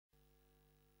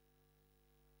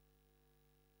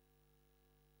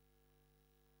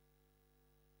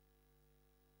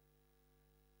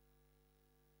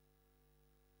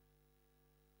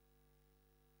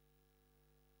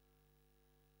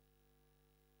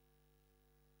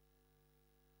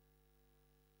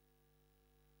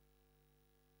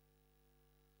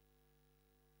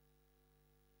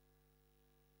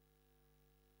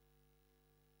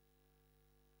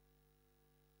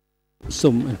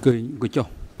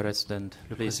President,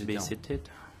 Le please be Président. seated.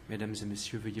 Mesdames et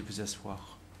messieurs, veuillez vous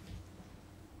asseoir.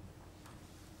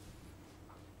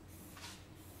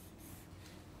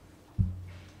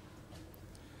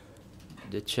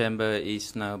 The chamber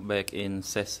is now back in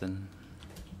session.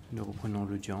 Nous reprenons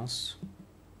l'audience.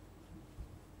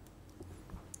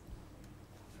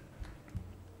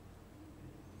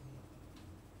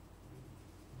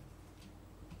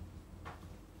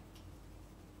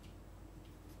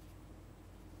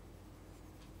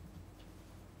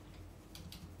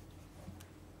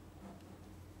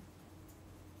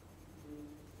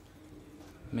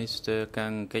 Mr.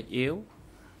 Kang Kek-yew,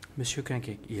 Monsieur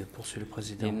Quinquet, poursuit le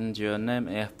Président. in your name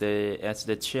as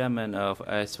the chairman of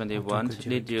S21,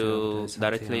 did you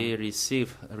directly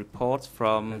receive reports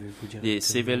from the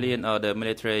civilian or the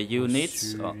military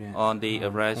units on the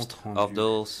arrest of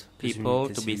those people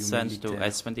to be sent to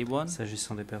S21?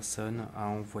 S'agissant des personnes à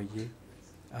envoyer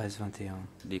à S21.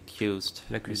 The accused,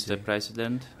 L'accusé. Mr.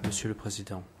 President. Monsieur le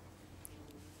Président,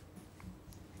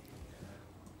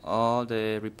 All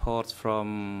the reports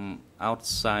from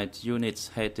outside units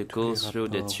had to go through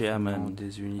the chairman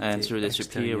and through the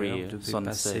superior,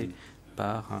 Son said.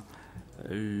 Par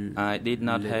I did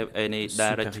not have any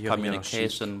direct supérieur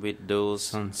communication with those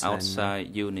Son Sen.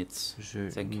 outside units. Je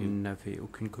Thank you. n'avais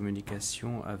aucune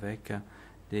communication avec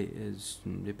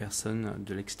les personnes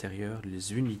de l'extérieur,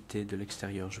 les unités de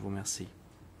l'extérieur. Je vous remercie.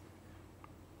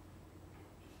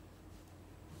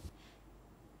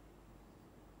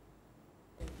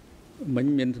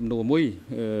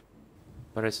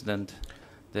 President,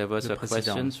 there was Le a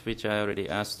Président. question which I already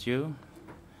asked you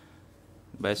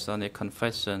based on a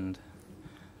confession.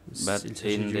 But Il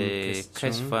s'agit in d'une the case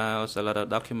question files, a lot of portant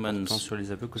documents sur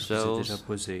les aveux que je vous ai déjà shows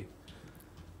posés.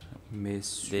 Mais the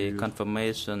sur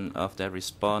confirmation of their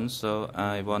response, so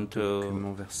I want to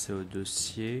document versé au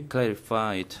dossier,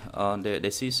 clarify it on the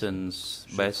decisions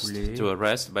Je based voulais to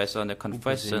arrest based on the poser une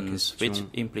confessions which question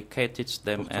implicated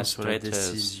them portant as sur la traitors.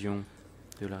 décision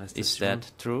de Is l'arrestation. that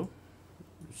true?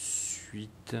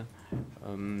 Suite,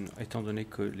 étant donné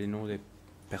que les noms des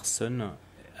personnes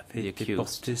avaient The été accused.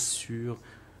 portés sur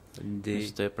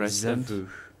des Mr. President, aveux.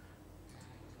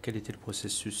 Quel était le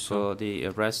processus for the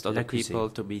arrest of the L'accusé. people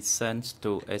to be sent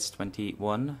to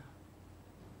S21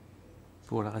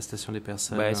 pour l'arrestation des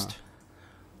personnes based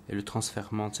et le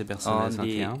transfèrement de ces personnes à on the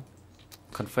S21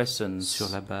 confessions sur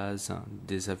la base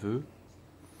des aveux,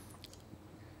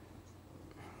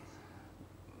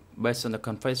 based on the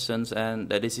confessions and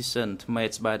the decision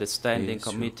made by the standing Et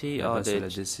sur committee la or base de the la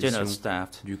décision general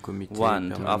staff. du comité One,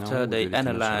 permanent after ou de they l'état-major.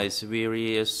 analyze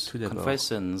various Tout d'abord,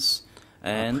 confessions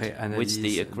and Après with analyse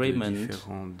the de agreement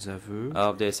différents aveux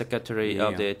of the secretary et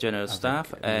of the general avec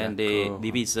staff and the l'accord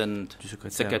division du secrétaire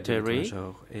de secretary,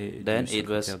 l'état-major et then du it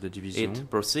was secrétaire de division, it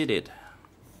proceeded.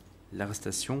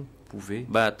 l'arrestation pouvait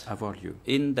But avoir lieu.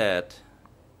 in that,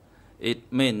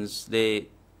 it means the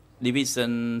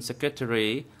division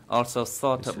secretary also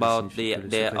thought Cela about signifie que le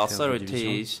their secrétaire de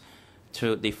authorities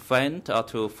to defend or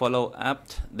to follow up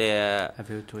their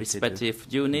avait autorité respective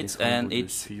de units défendre and ou de its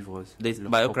suivre the leurs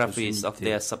biographies propres of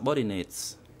their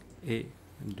subordinates. unités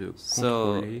et de So,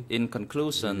 contrôler in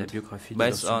conclusion, la biographie de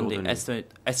based leurs on the subordonnés.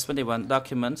 S21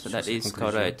 documents, Sur that ces is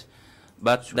conclusions, correct.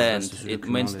 But sur la then base de ce it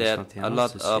document means de that S21, a lot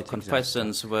ceci of est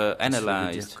confessions were Cela veut dire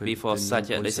analyzed que before de such a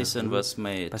nombreux decision aveux was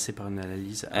made. passés par une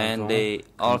analyse And avant they qu'une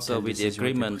also telle with the décision ait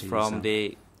été agreement prise. from the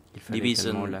Il fallait également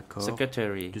division l'accord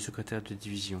secretary. du secrétaire de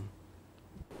division.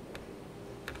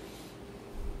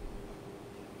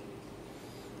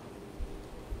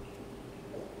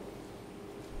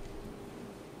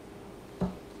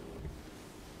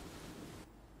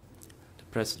 The Le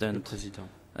President, Président.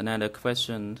 another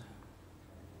question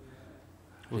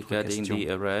Autre regarding question the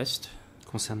arrest.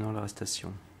 concernant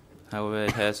l'arrestation. However,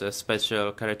 it has a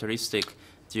special characteristic.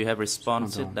 Do you have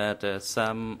responses Cependant, that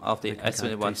some of the avec un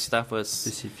S21 caractère staff was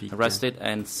spécifique, arrested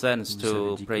and sent vous to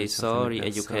avez dit que Pre-Sorry certaines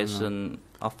Education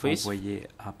Office? envoyé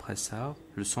après ça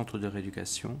le centre de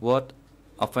rééducation, What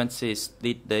offenses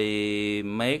did they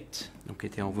make donc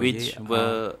était envoyé which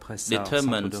were après ça au centre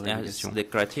determined de as rééducation. the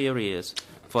criteria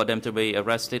for them to be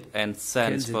arrested and sent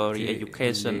Quels for étaient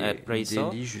re-education les at Pre-Sorry?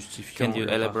 délits justifiant Can you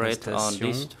leur elaborate on arrestation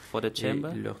this for the et chamber?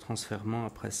 leur transfèrement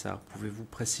après ça? Pouvez-vous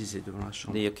préciser devant la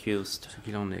Chambre The accused. ce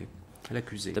qu'il en est?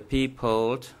 L'accusé. The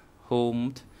people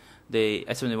whom the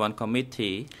S21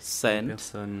 committee Les sent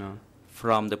personnes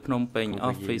from the Phnom Penh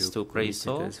envoyées office le to comité de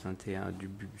Pre-Sorry. S21 du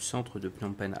centre de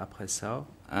Phnom Penh après ça.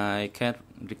 I can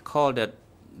recall that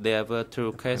there were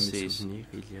two D'après mes cases. souvenirs,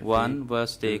 il y avait One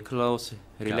was the deux close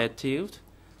cas. relative,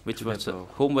 which Tout was d'abord,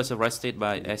 whom was arrested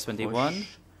by les S21,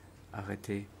 proches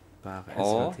arrêtés par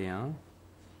Or S21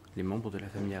 les membres de la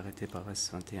famille arrêtés par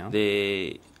S21,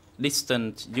 the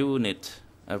distant unit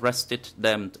arrested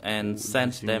them and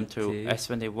sent them to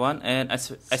S21, and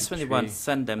S21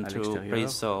 sent them to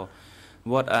Brazil.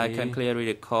 What I can clearly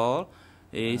recall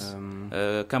is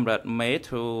a comrade mate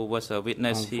who was a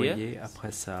witness here.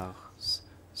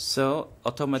 So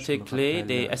automatically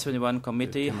the S21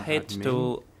 committee had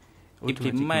to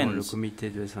implement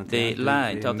the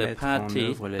line of the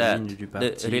party that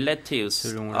the relatives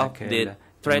of the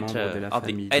traitor, of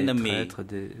the enemy,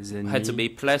 had to be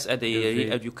placed at the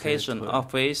re-education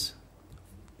office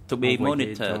to be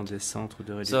monitored.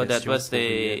 So that was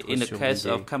in the case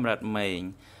of Comrade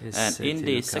Main. And in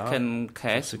the second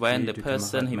case, when the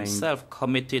person himself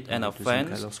committed an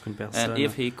offense, and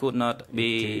if he could not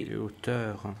be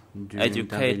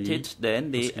educated, then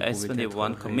the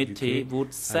S21 committee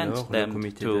would send them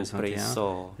to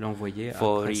Brazil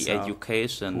for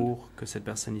re-education.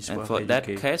 And for that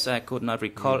case, I could not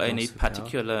recall any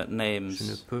particular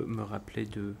names.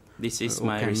 This is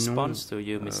my response to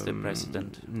you, Mr.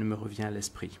 President.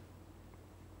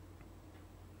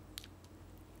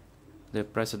 The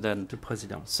President.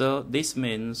 So this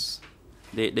means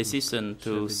the decision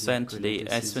to send the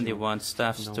S21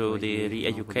 staff to the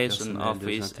re-education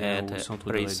office at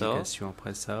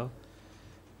Brazil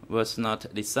was not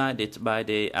decided by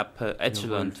the upper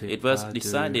echelon. It was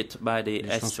decided by the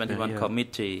S21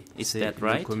 committee. Is that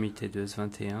right?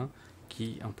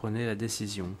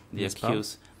 The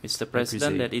accused. Mr.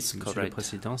 President, that is correct.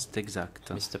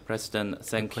 Mr. President,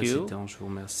 thank you.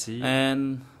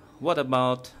 And what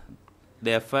about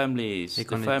their families,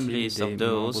 the families of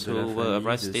those who were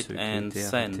arrested and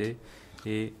sent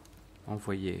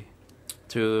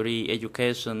to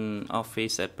re-education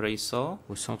office at Brazil?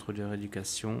 Au centre de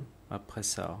rééducation à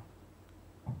Pressar.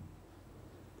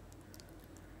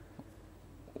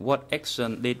 What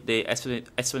action did the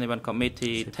S21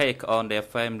 committee take on their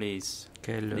families,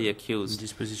 the accused?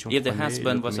 If the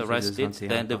husband was arrested,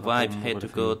 then the wife had to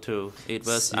go too. It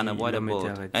was unavoidable,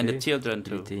 and the children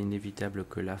too. Il était inévitable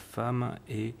que la femme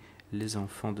et les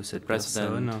enfants de cette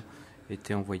personne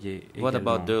étaient envoyés également. What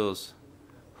about those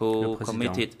who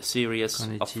committed serious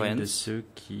offense? Ceux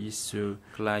qui se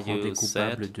rendaient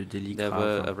coupables de délits graves. There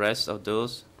were arrests of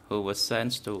those who were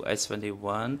sent to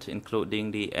S21,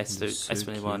 including the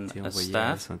S21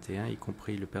 staff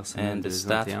and the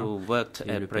staff who worked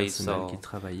at Brazil.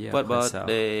 What about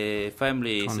the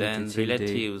families and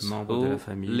relatives who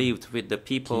lived with the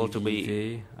people to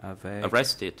be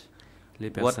arrested?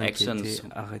 What actions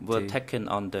were taken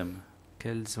on them?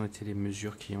 Quelles ont été les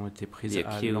mesures qui ont été prises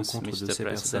à l'encontre de ces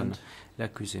personnes?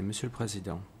 L'accusé, Monsieur le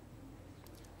Président.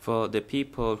 For the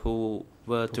people who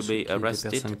were to be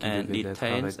arrested and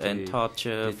detained and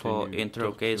tortured for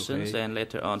interrogations and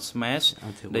later on smashed,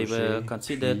 they were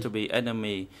considered to be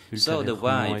enemy. So the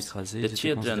wives, the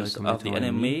children of the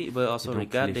enemy were also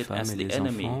regarded as the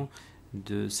enemy.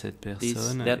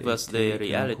 That was the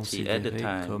reality at the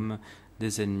time.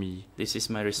 This is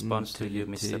my response to you,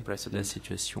 Mr. President.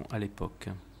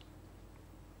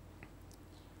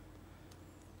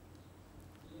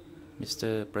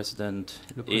 Mr. President,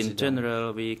 in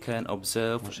general, we can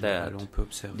observe that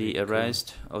the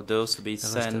arrest of those to be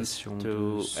sent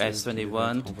to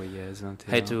S21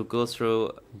 had to go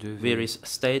through various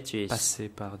stages.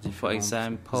 For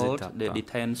example, the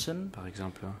detention,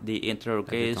 the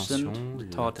interrogation, the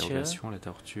torture,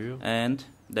 and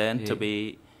then to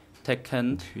be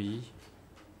taken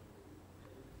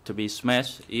to be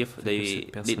smashed if they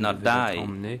did not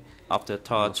die after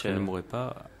torture.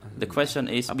 The question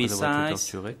is,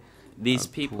 besides these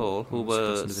people who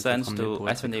were sent to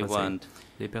S21,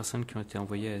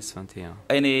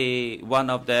 any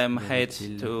one of them had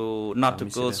to not to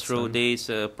go through these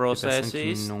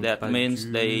processes? That means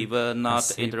they were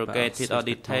not interrogated or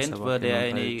detained. Were there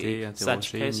any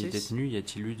such cases?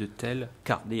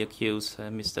 The accused,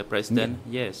 Mr. President,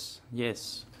 yes.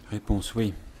 Réponse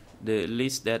oui. The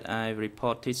list that I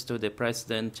reported to the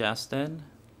President just then.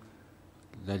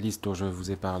 La liste dont je vous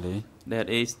ai parlé. That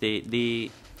is the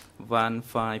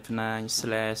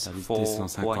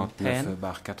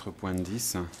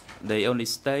D159/4.10. They only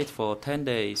stayed for 10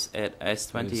 days at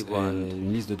S21.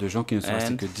 Une liste de gens qui ne sont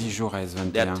restés que 10 jours à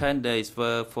S21. That 10 days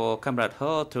were for Comrade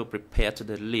Hall to prepare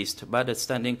the list, but the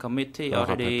standing committee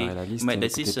already made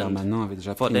decision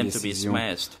for them to be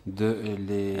smashed.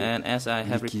 And as I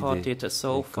have reported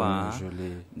so far,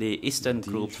 the Eastern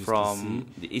group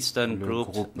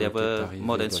there were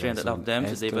more than 300 of them.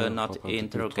 They were not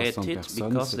interrogated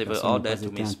because they were all there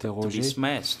to be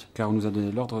smashed. Car on nous a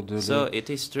donné l'ordre de so it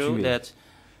is true tuer. that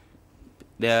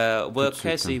There were de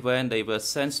suite. cases when they were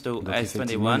sent to Donc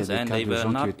effectivement, il y a S21 des and cas they de were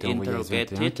gens qui ont not été envoyés à S21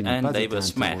 interrogated qui n'ont and pas they été were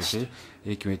smashed. interrogés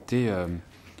et qui ont été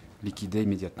liquidés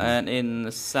immédiatement. And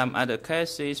in some other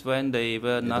cases, when they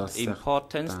were Et dans not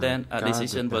important, certains then a cas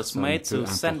decision de was made personnes to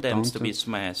peu send them to be importantes,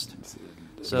 smashed.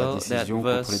 la So that décision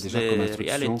comprenait was déjà comme the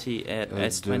instruction reality at de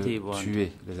S21.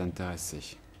 tuer les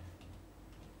intéressés.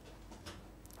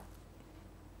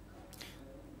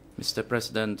 Mr.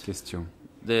 President, Question.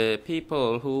 the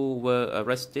people who were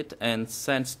arrested and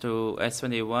sent to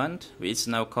S21, which is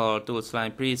now called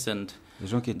Tulsline Prison, Les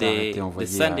gens qui étaient the arrêtés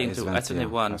envoyés à sending to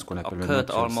S21, à ce qu'on S21 appelle le occurred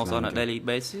no-kill almost on a slang, daily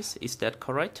basis. Is that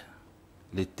correct?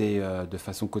 l'étaient de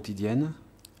façon quotidienne.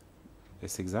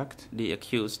 Est-ce exact? The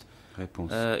accused.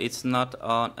 Réponse. It's not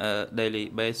on a daily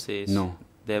basis. Non.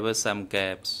 There were some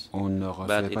gaps. On ne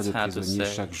recevait pas it's de hard to prisonniers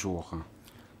say. chaque jour.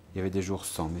 Il y avait des jours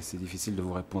sans, mais c'est difficile de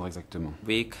vous répondre exactement.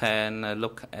 We can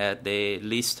look at the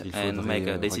list Il and make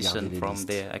a faudrait decision regarder les from listes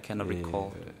there. I cannot et,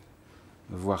 recall.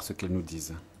 voir ce qu'elles nous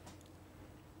disent.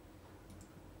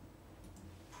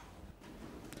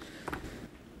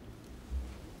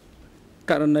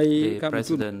 The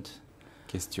President,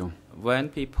 Question. when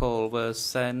people were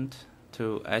sent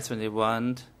to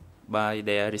S21 by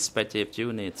their respective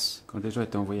units, Quand les gens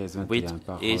étaient envoyés à which S21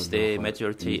 par is the leur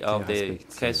majority unité of the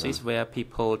respective, cases where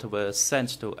people were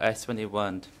sent to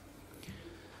S21,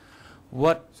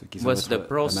 what ce qui was semble the être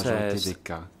la majorité process des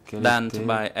cas, quelle done était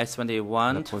by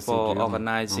S21 for procédure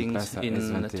organizing en place à in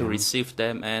S21 to receive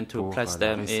them and to pour place la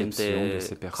them in réception de the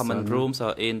ces common personnes rooms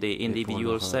or in the et pour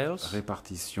individual leur cells?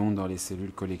 répartition dans les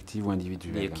cellules collectives ou The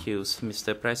individuelles? accused,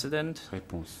 Mr. President,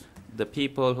 Réponse. the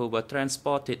people who were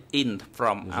transported in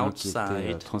from Les gens qui étaient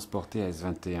outside, transportés à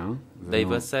S21 they venant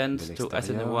were de sent to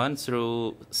l'extérieur S21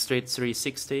 through Street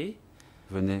 360.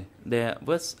 venaient There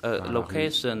was a par la rue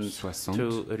location 60.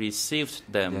 to receive Il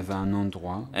y them, avait un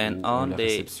endroit and où on on les the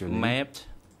réceptionnait. map,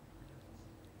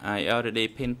 I already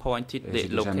pinpointed Et the j'ai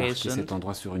déjà marqué location cet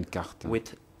endroit sur une carte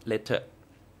with letter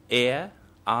R,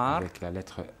 avec la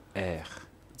lettre R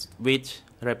which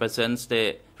represents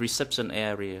the reception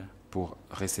area. pour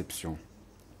réception.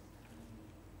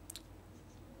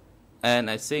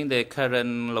 And I think the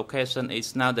current location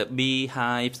is now the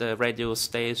Beehive, the radio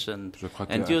station. Je crois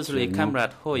que And usually actuellement,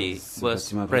 Comrade Hui ce was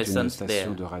bâtiment abrite une present station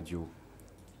there, de radio.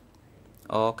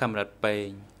 or Comrade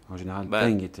Payne. En général, But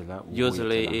Peng était là ou Hui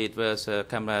Usually était là. it was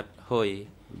Comrade Hui.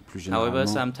 Plus However, généralement,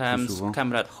 plus sometimes souvent,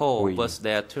 Comrade Ho Hui. was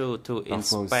there too to Parfois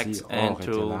inspect aussi, and Or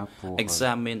était to là pour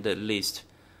examine the list.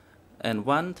 And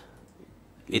once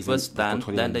it was pour done,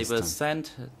 contrôler then la they were liste. sent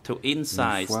to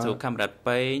inside fois- to Comrade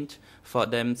Payne for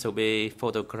them to be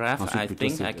photographed. Ensuite, I plutôt,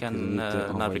 think ces I can prisonniers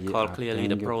étaient not envoyés recall à clearly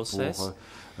the Peng process.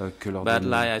 pour, que leurs But données,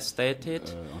 like I stated,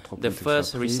 the entreprises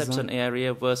first soient prises. reception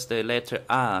area was the letter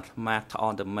R marked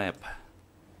on the map.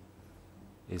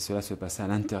 Et cela se passait à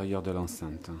l'intérieur de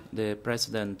l'enceinte. The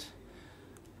President,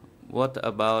 what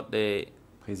about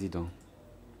Président,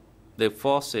 the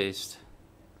forces,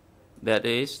 that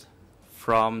is,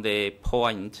 from the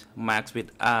point marked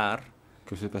with R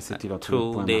que se passait-il entre to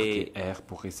le point the- marqué R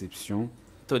pour réception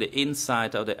to the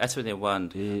inside of the S21?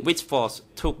 et Which force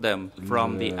took them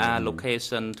from the le R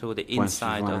location to the point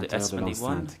inside suivant à of the l'intérieur de S21?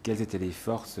 l'enceinte? Quelles étaient les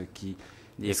forces qui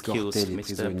The escortaient accused, les Mr.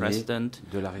 prisonniers President,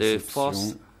 de la the force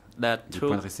réception, that du point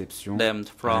de took réception them à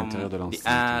from l'intérieur de the l'enceinte?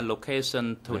 R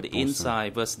location to the Réponse.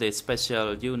 inside was the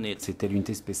special unit C'était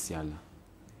l'unité spéciale.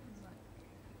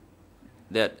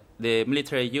 that the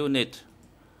military unit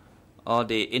or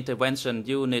the intervention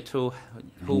unit who were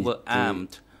L'unité-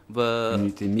 armed were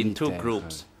l'unité in two militaire,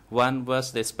 groups. One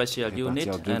was the special répartie unit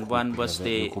en deux and groupes. one Il y was avait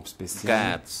le the groupe spécial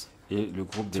guards et le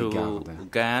groupe des to gardes.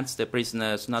 guards the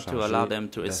prisoners not to allow them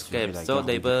to d'assurer escape. la So garde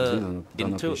they des prisonniers, were d'en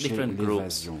in two empêcher different groups.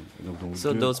 l'évasion. Donc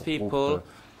So deux those groupes people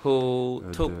who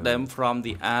de took them from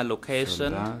the R location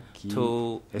soldats qui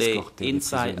to the escortaient les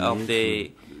inside of prisonniers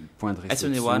the du point de réception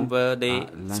S21 were à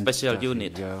the special unit.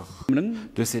 l'intérieur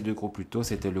de ces deux groupes plutôt,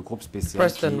 c'était le groupe spécial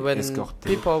President, qui when escortait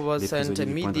people were les sent prisonniers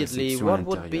du point de immediately, réception à what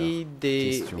would be l'intérieur.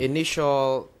 the Question.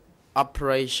 initial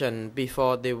operation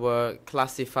before they were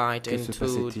classified Que se into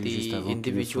passait-il juste the avant qu'ils ne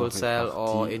individual soient cell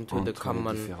or répartis into the entre les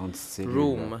common différentes cellules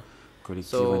room? collectives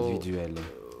So, ou individuelles?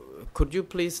 Could you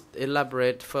please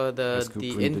elaborate further Est-ce que vous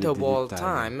the pouvez nous donner des interval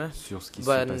détails time sur ce qui se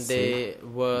when passait they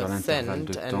were dans l'intervalle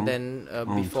de sent temps and then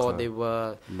before entre they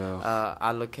were leur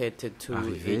allocated to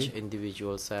arrivée each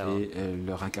individual cell? et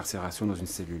leur incarcération dans une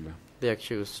cellule? The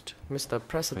accused. Mr.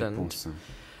 President, Réponse.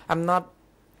 I'm not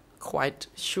quite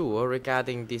sure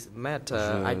regarding this matter.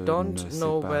 I Je don't ne sais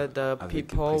know pas whether avec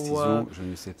people were précision, je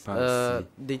ne sais pas si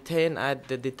detained at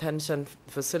the detention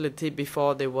facility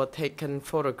before they were taken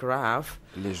photograph.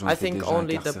 les gens I étaient think déjà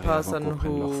only the incarcérés avant person qu'on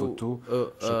prenne leurs who photos.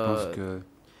 Je pense que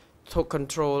took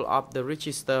control of the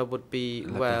register would be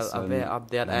well aware of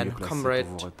that, and Comrade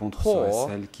Ho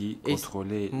is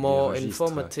more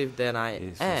informative than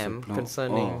I am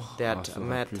concerning that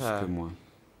matter.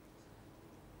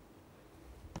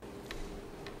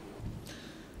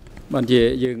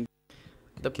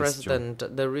 The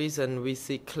President, the reason we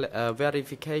seek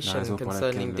verification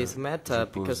concerning this matter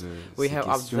because we have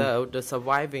observed the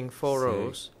surviving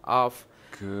photos of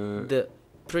the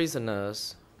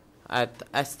prisoners at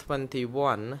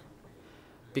S21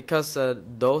 because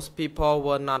those people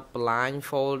were not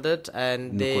blindfolded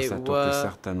and they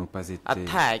were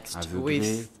attached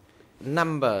with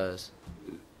numbers.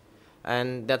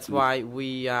 And that's why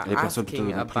we are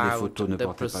asking about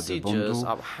the procedures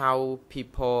of how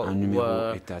people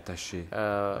were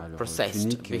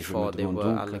processed before they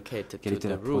were allocated to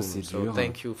the room. So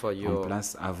thank you for your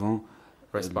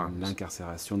response.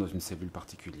 L'incarcération dans une cellule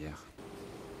particulière.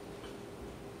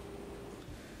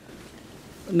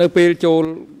 The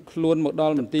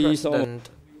President,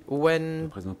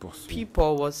 when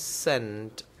people were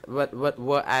sent,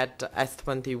 were at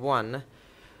S21,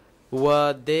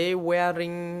 were they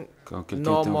wearing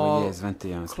normal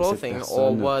clothing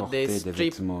or were they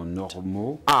stripped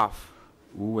off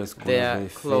their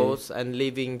clothes and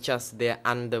leaving just their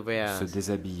underwear?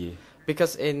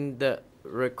 Because in the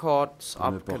records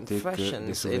of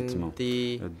confessions in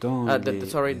the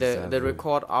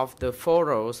record of the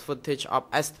photos footage of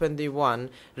S21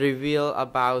 reveal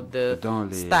about the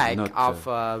stack of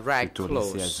rag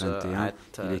clothes at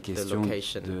the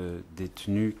location. De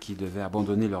détenus qui devaient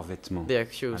abandonner leurs vêtements à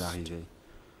l'arrivée.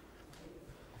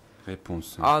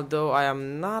 Réponse. Although I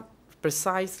am not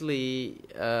precisely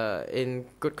in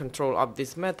good control of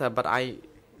this matter, but I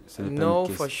know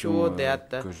for sure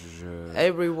that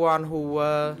everyone who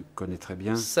were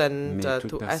sent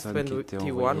to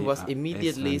S21 was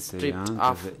immediately stripped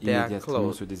of their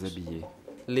clothes,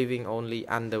 leaving only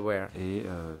underwear. Et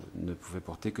ne pouvait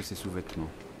porter que ses sous-vêtements.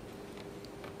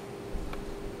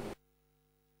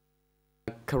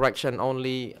 Correction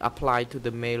only applied to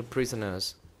the male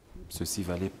prisoners. Ceci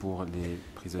valait pour les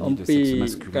prisonniers de sexe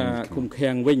masculin.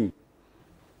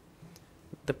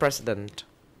 The President.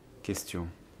 Question.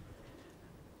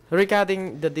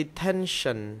 Regarding the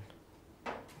detention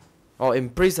or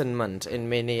imprisonment in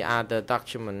many other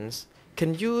documents,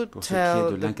 can you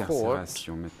tell the court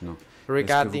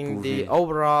regarding the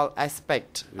overall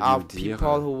aspect of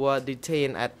people who were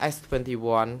detained at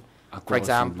S21, for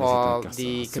example,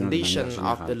 the condition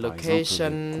of the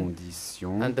location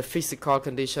and the physical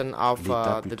condition of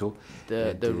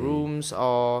the rooms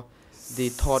or the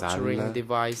torturing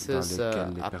devices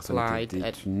applied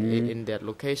in that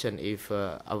location if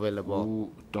available?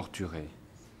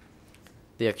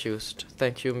 The accused.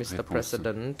 Thank you, Mr.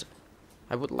 President.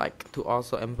 I would like to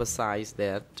also emphasize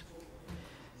that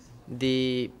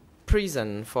the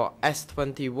prison for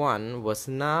S21 was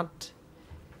not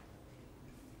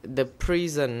the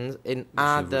prison in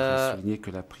other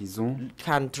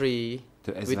countries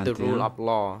with the rule of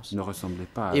laws.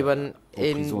 Even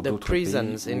in the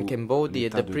prisons in Cambodia,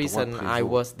 the prison I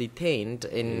was detained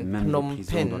in Phnom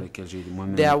Penh,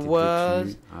 there were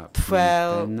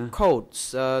 12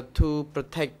 codes to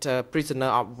protect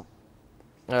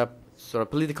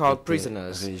political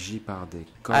prisoners.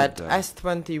 At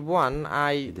S21,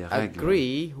 I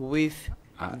agree with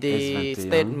the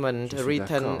statement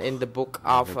written in the book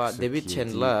of David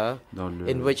Chandler,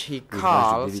 in which he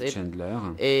calls it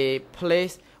a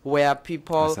place where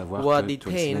people were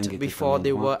detained before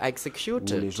they were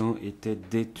executed.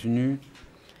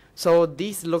 So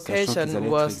this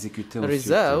location was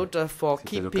reserved for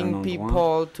keeping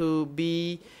people to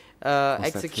be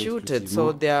executed,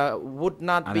 so there would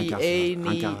not be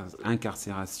any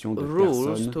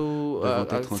rules to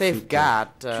safeguard,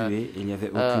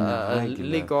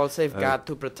 legal safeguard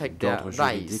to protect their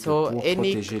rights. So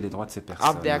any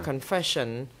of their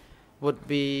confession would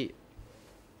be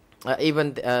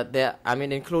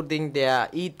including their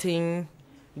eating.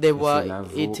 They were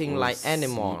eating like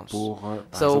animals.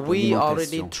 So we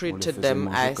already treated them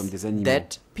as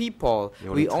dead people.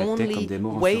 We only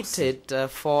waited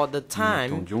for the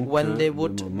time when they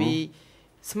would be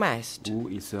smashed.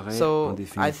 So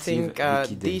I think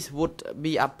this would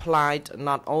be applied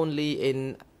not only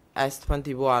in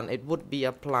S21, it would be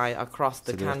applied across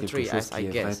the country, as I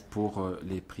guess. Pour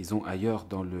les prisons ailleurs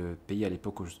dans le pays à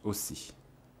l'époque aussi.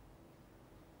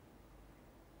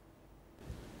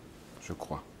 Je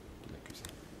crois, de l'accusé.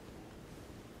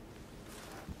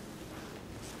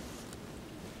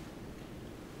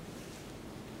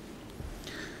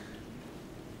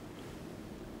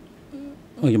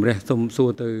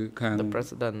 The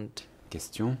President.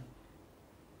 Question.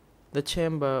 The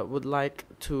chamber would like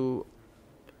to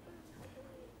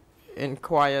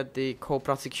inquire the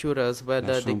co-prosecutors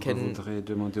whether they can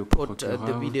put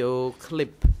the video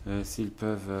clip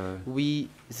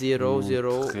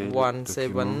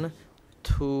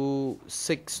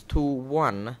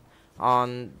V00172621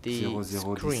 on the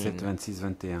screen.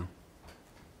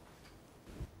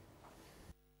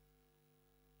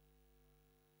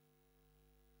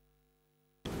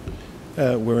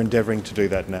 We're endeavouring to do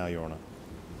that now, Your Honour.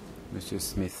 Monsieur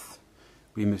Smith.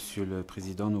 Oui, Monsieur le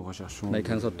Président, nous recherchons...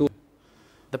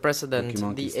 The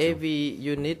President, the AV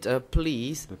unit,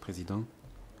 please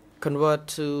convert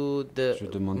to the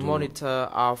monitor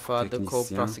of the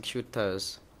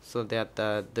co-prosecutors so that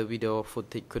the video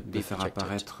footage could be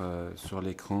projected. Sur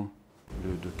l'écran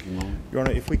le document. Your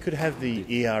Honour, if we could have the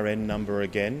ERN number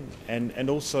again, and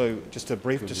also just a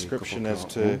brief description as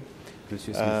to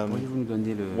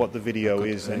what the video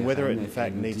is and whether it in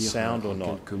fact needs sound or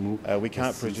not. We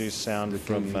can't produce sound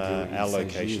from our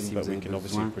location, but we can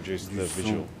obviously produce the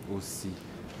visual.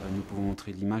 Nous pouvons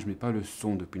montrer l'image, mais pas le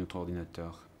son depuis notre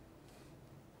ordinateur.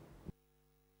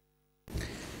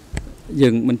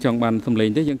 The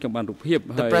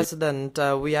President,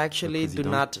 we actually do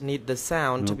not need the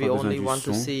sound, we only want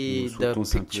to see the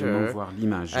picture,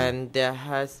 and there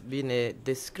has been a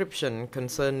description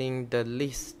concerning the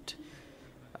list,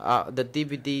 the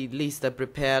DVD list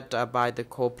prepared by the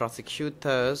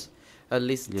co-prosecutors, a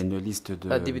list,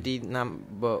 DVD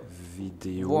number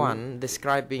 1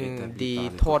 describing the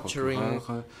torturing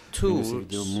tools,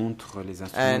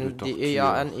 and the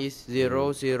ERN is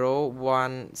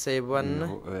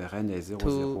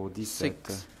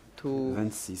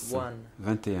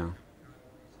 00172621.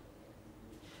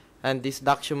 And this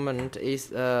document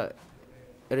is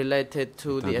related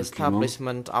to the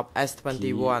establishment of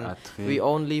S21. We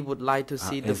only would like to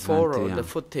see the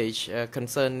footage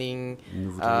concerning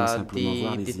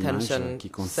the detention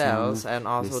cells and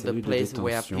also the place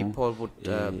where people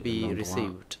would be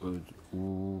received.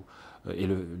 Et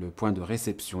le point de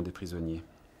réception des prisonniers.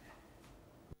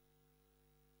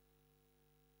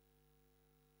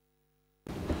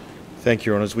 Thank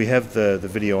you, Your Honours. We have the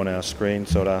video on our screen,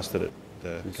 so I'd ask that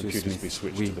the computers be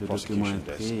switched to the prosecution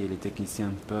desk. Et les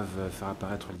techniciens peuvent faire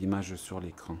apparaître l'image sur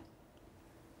l'écran.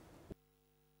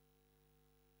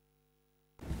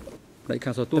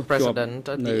 The President,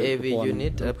 the AV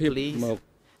unit, please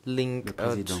link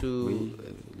to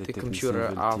the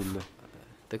computer of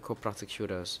the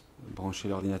co-prosecutors. Branchez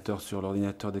l'ordinateur sur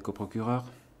l'ordinateur des coprocureurs.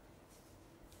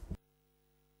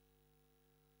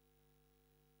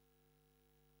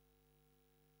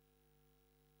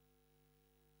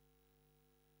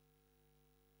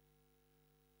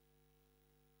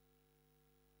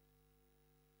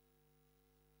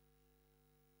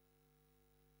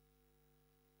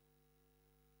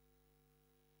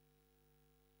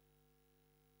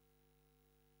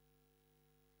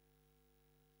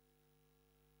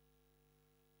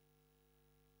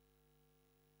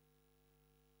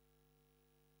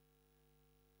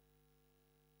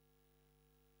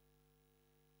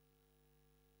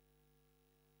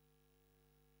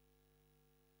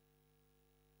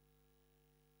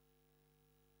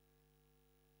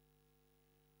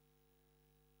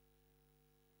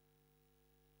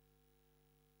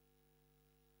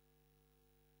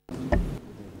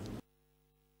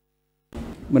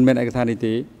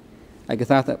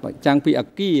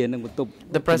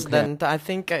 The President, I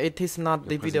think it is not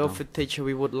the video footage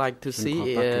we would like to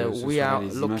see. We are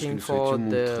looking for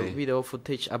the video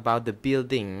footage about the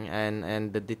building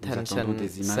and the detention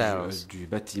cells. Du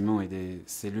bâtiment et des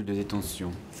cellules de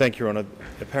détention. Thank you, Your Honour.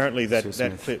 Apparently that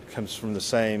clip comes from the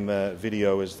same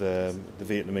video as the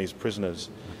Vietnamese prisoners.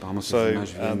 So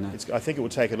I think it will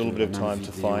take a little bit of time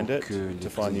to find it, to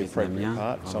find the appropriate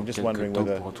part. So I'm just wondering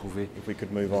whether if we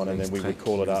could move on and then we will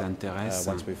call it up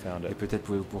once we found it. Et peut-être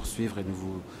pouvez-vous poursuivre et nous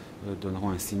vous donnerons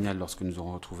un signal lorsque nous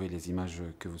aurons retrouvé les images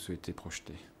que vous souhaitez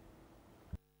projeter.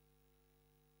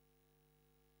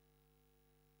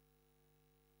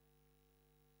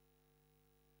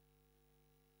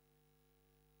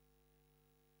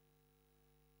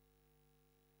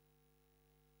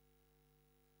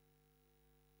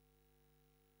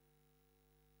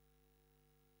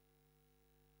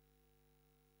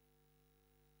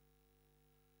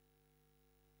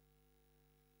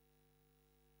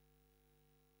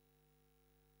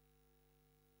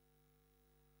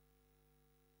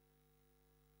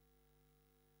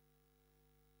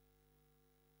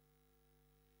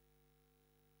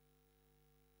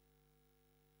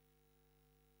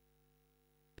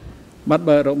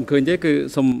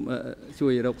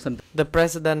 The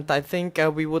President, I think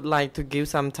we would like to give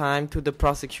some time to the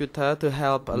prosecutor to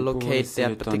help locate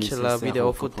that particular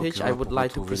video footage. I would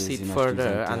like to proceed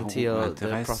further until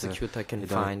the prosecutor can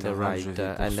find the right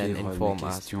and then inform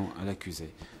us. Veuillez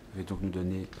donc nous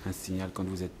donner un signal quand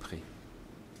vous êtes prêt.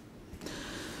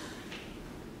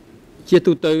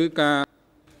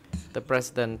 The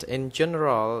President, in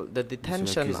general, the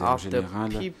detention of the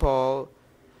people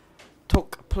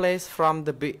took place from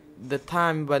the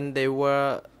time when they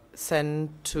were sent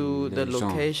to the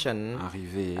location,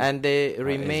 and they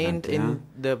remained in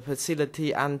the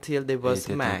facility until they were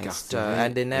smashed,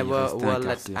 and they never were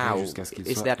let out.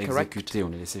 Is that correct?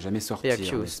 The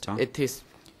accused. It is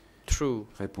true.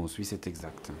 Réponse, oui, c'est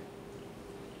exact.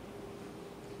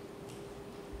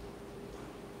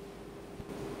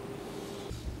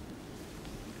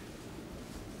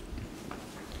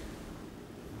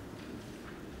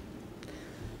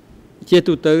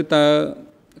 The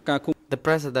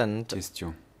President.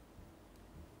 Question.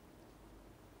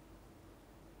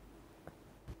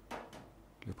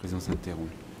 Le Président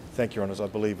s'interrompt. Thank you, Honours. I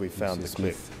believe we found the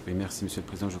clip. Oui, merci, Monsieur le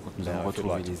Président. Je crois que nous avons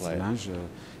retrouvé les images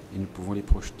et nous pouvons les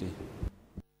projeter.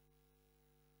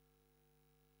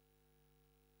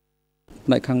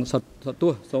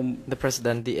 The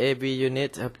President, the AV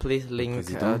unit, please link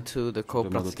to the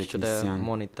co-prosecutor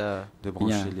monitor. De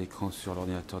brancher l'écran sur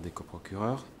l'ordinateur des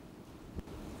coprocureurs.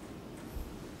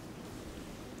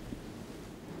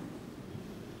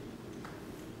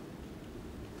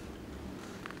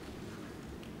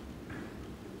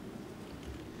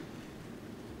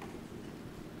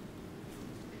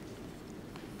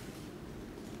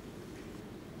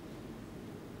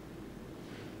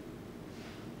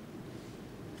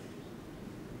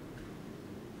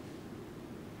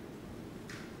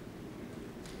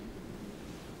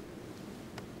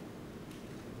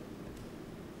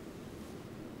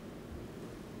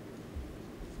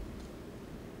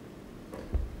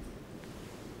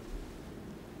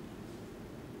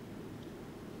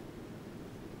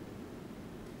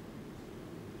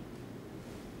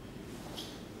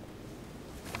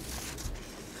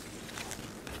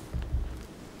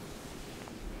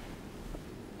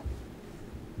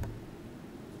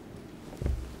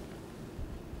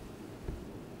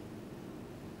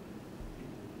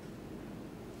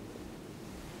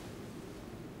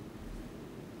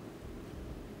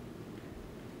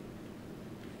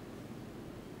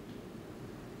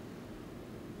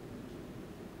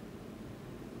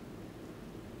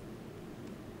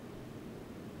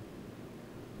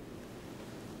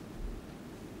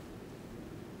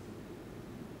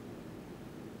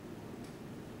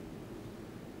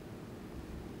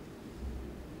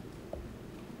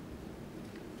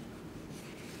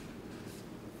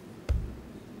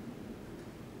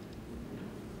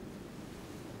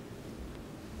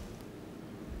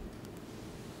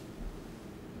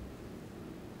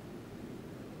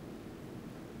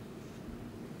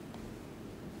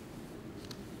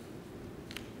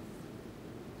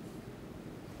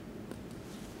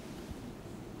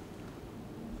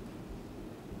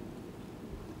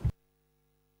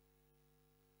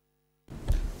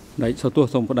 The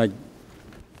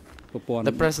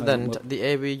President, the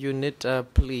AV unit,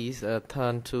 please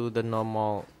turn to the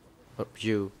normal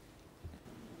view.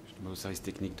 Je demande au service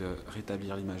technique de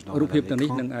rétablir l'image normale à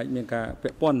l'écran.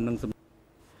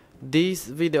 This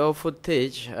video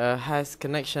footage has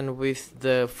connection with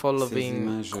the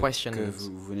following questions. Ces images que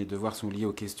vous venez de voir sont liées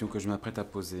aux questions que je m'apprête à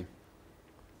poser.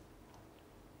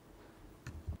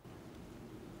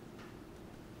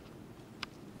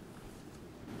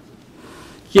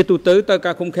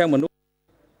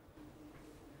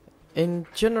 In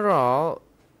general,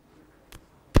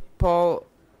 people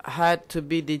had to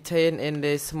be detained in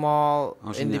a small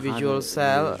individual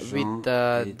cell with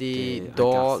the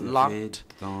door locked,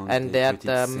 and that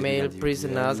male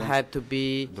prisoners had to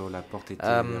be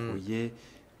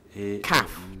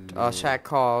cuffed or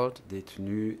shackled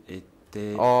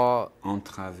or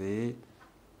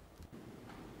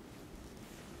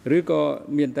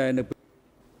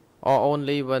or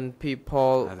only when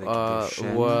people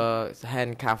were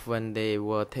handcuffed when they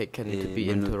were taken to be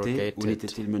interrogated.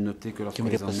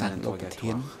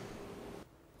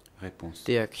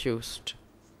 The accused.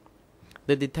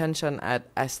 The detention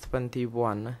at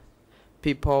S21,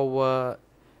 people were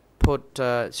put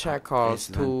shackles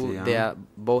to their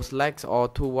both legs or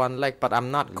to one leg, but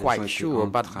I'm not quite sure,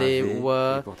 but they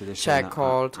were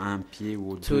shackled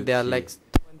to their legs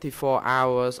 24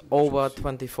 hours, over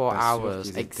 24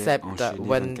 hours, except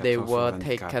when they were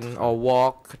taken or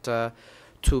walked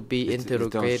to be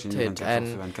interrogated,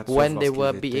 and when they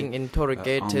were being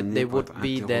interrogated, they would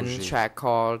be then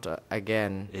shackled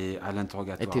again.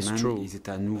 It is true.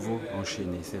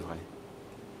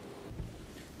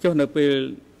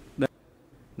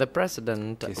 The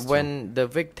President, when the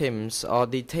victims or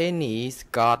detainees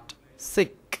got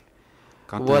sick,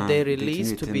 were they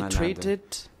released to be treated?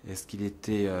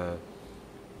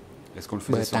 Est-ce qu'on le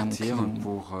faisait sortir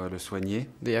pour le soigner?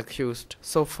 The accused.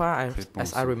 So far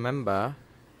as I remember,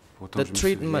 the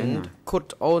treatment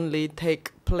could only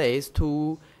take place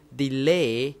to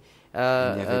delay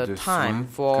time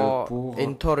for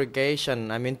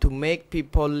interrogation. I mean, to make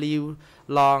people live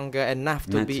longer enough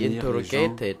to be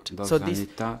interrogated. So this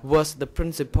was the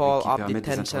principle of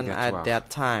detention at that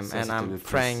time, and I'm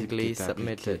frankly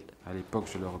submitted.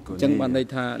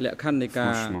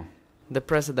 The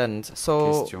President.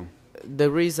 So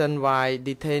the reason why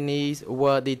detainees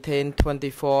were detained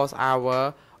 24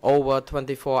 hours, over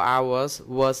 24 hours,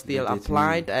 was still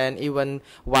applied, and even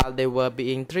while they were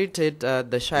being treated,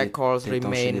 the shackles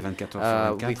remained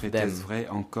with them.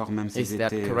 Is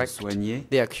that correct?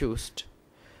 The accused.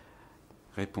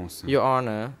 Your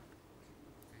Honor,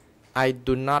 I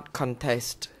do not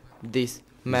contest this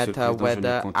matter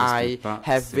whether I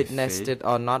have witnessed it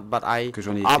or not, but I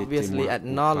obviously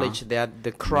acknowledge that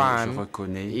the crime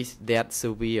is that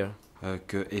severe.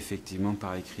 Que effectivement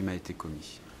pareil crime a été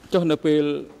commis.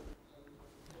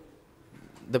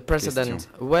 The President,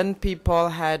 when people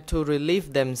had to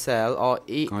relieve themselves or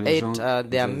ate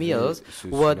their meals,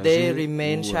 would they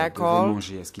remain shackled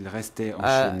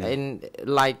in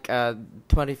like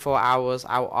 24 hours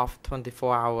out of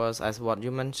 24 hours, as what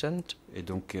you mentioned? Et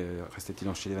donc, restait-il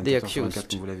enchaîné 24 heures sur 24,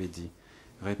 comme vous l'avez dit?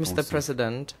 Mr.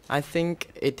 President, I think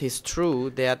it is true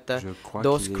that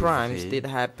those crimes did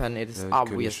happen. It is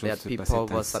obvious that people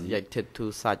were subjected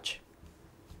to such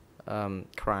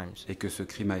crimes. Et que ce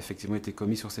crime a effectivement été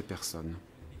commis sur ces personnes.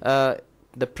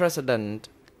 The President,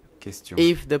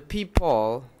 if the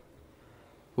people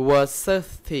were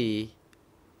thirsty,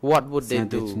 what would they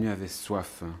do? Si un détenu avait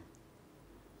soif,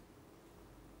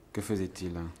 que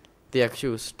faisait-il? The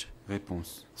accused.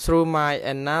 Réponse. Through my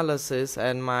analysis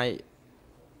and my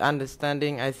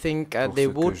understanding, I think they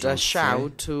would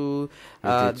shout to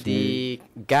the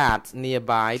guards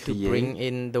nearby to bring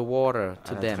in the water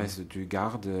to them. Du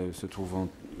garde se trouvant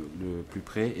le plus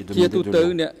près et demander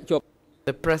de l'eau.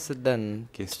 The President.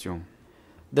 Question.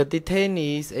 The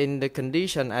detainees, in the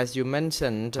condition as you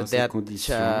mentioned,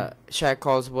 that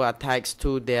shackles were attached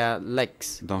to their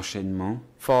legs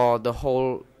for the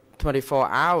whole 24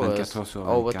 hours,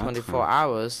 over 24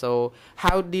 hours. So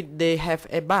how did they have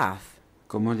a bath?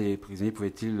 Comment les prisonniers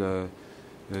pouvaient-ils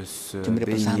se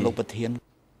baigner?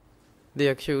 The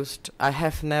accused, I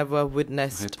have never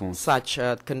witnessed such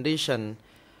a condition.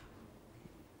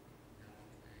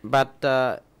 But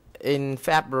in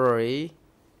February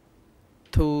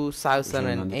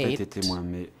 2008,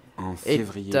 it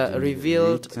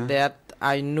revealed that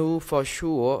I knew for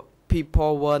sure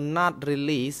people were not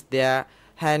released their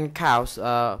handcuffs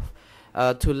to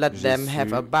let them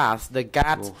have a bath. The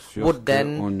guards would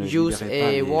then use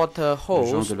a water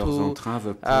hose to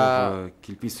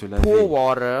pour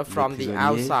water from the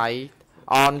outside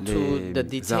onto the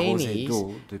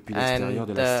detainees, and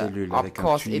of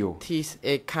course it is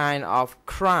a kind of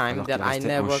crime that I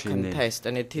never contest,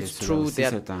 and it is true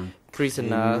that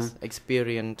prisoners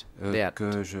experience that.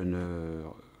 Que je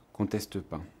ne conteste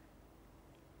pas.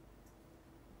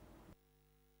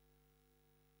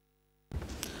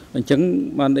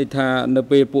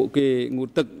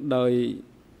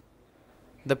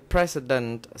 The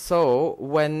President, so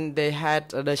when they had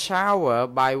the shower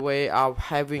by way of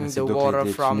having the water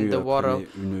from the water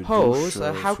hose,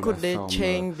 how could they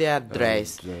change their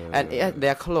dress and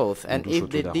their clothes? And if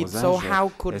they did so, how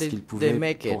could they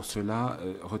make it? Pour cela,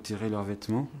 retirer leurs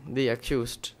vêtements? The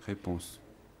accused. Réponse.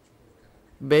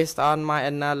 Based on my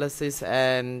analysis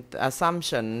and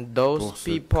assumption, those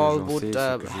people would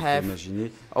have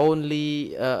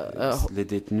only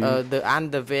the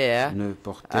underwear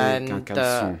and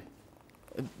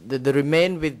the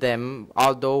remain with them,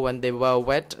 although when they were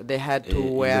wet, they had to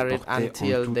wear it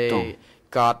until they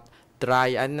got dry.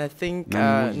 And I think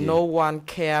no one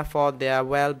care for their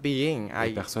well-being, I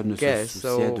guess,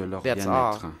 so that's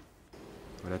all.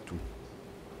 Voilà tout.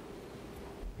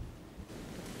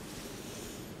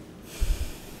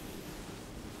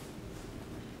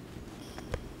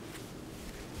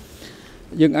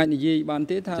 The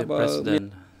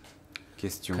President,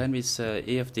 Question. Can we say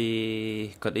if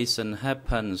the condition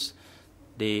happens,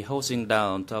 the hosing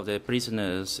down of the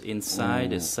prisoners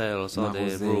inside the cells or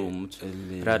the rooms,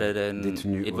 rather than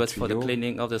it was for the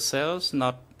cleaning of the cells,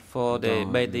 not for the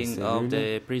bathing of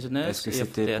the prisoners? Est-ce que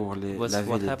c'était pour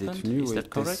laver les détenus ou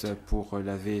était-ce pour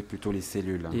laver plutôt les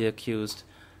cellules? The accused,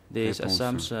 this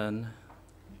assumption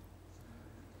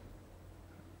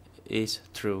is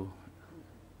true.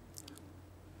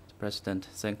 President,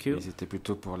 thank you. C'était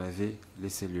plutôt pour laver les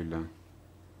cellules.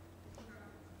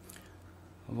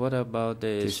 What about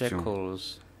the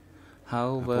shackles?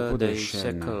 How were the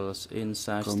shackles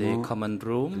inside the common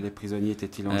room? Les prisonniers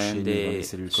étaient-ils enchaînés dans les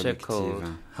cellules collectives?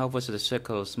 How was the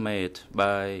shackles made?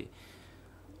 By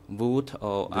wood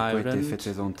or iron? De quoi étaient faites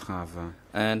ces entraves?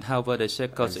 And how were the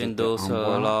shackles in those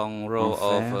long row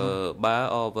of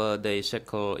bar, or were they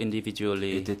shackled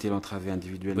individually? Étaient-ils entravés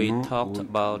individuellement? We talked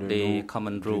about the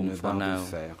common room for now.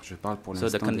 Je parle pour So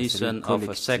the l'instant des cellules condition of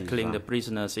collectives. shackling the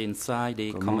prisoners inside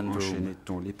the common room.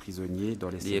 Enchaînait-on les prisonniers dans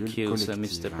les The cellules accused,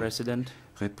 collectives? Mr. President.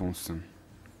 Réponse.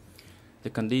 The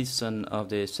condition of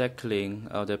the shackling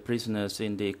of the prisoners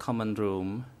in the common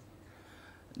room,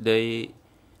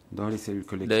 Dans les cellules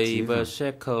they collectives, were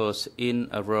shackled in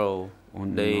a row.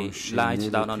 They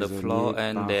lied down on the floor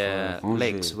and their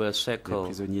legs were les shackled.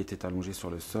 prisonniers étaient allongés sur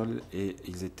le sol et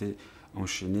ils étaient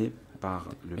enchaînés par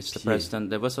le Mr. pied. President,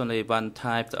 there was only one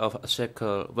type of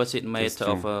shackle. Was it made Question.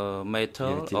 of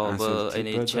metal, Y or avait-il un were seul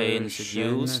any type de chains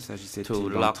chaîne? used S'agissait-il to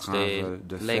lock d'entraves the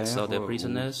de legs fer of the ou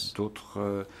prisoners?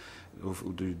 d'autres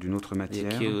ou d'une autre The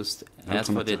matière? accused. D'autres As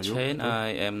for the matériaux? chain, I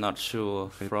am not sure.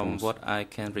 From Réponse. what I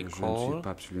can Je ne suis recall,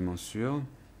 pas absolument sûr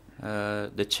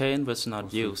the chain was not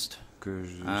Pour ce used. que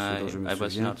ce I dont je me was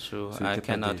souviens. not sure. Ce I n'était pas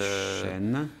cannot des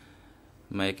chaînes,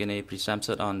 make any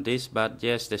presumption on this, but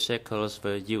yes, the shackles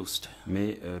were used.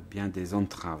 mais bien des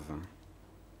entraves.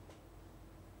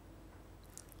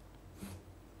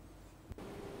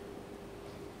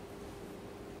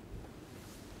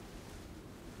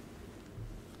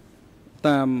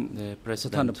 The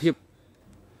President,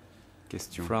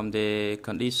 Question. from the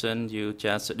condition you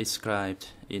just described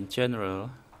in general,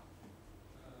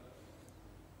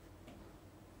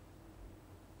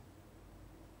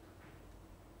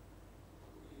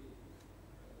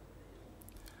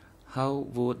 how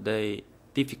would they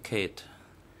defecate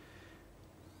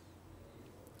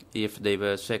if they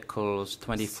were shackled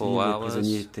 24 Si les hours?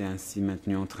 prisonniers étaient ainsi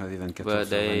maintenus entravés 24 Were heures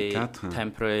sur they 24,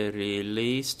 temporarily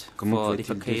released comment for pouvaient-ils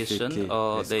defecation, déféquer?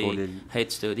 or Est-ce qu'on they had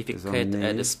to defecate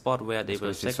at the spot where they Est-ce qu'on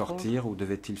were les laissait shackled? sortir ou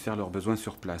devaient-ils faire leurs besoins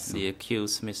sur place? The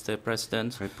accused, Mr. President,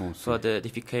 Réponse. for the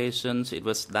defecations, it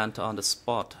was done on the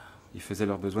spot Ils faisaient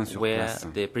leurs besoins sur where place.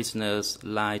 the prisoners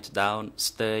lied down,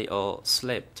 stay, or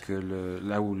slept. Que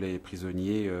là où les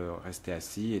prisonniers restaient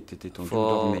assis étaient étendus ou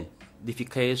For dormaient.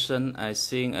 defecation, I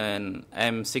think an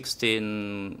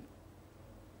M16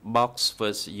 box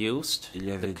was used, Il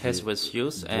y avait the case des was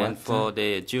used, boîtes. and for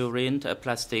the urine, a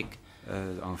plastic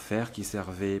En fer qui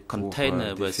servait pour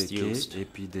Container was déféquer used. et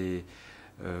puis des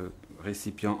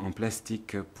récipients en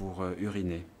plastique pour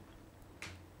uriner.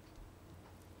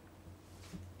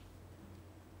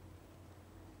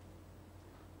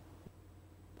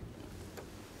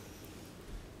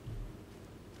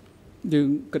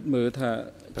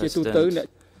 President,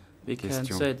 we can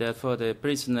Question. say that for the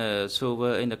prisoners who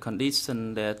were in the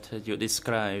condition that you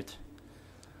described,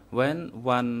 when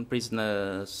one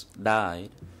prisoner died,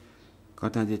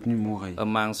 Quand un détenu mourait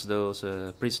amongst those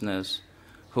prisoners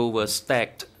who were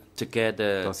stacked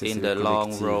together dans ces in the cellules long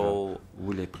collectives row,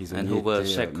 où les and prisonniers who were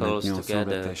étaient shackled maintenus ensemble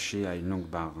together, attachés à une longue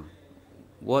barre,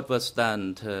 what was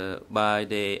done by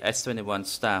the S21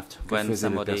 staff when faisait le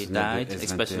somebody personnel de died, S21?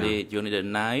 especially during the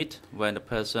night when the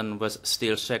person was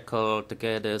still shackled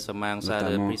together amongst other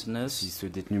notamment prisoners? si ce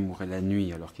détenu mourait la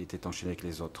nuit alors qu'il était enchaîné avec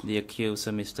les autres? The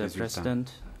accuser, Mr. Résultat. President,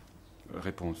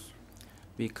 Réponse.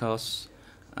 because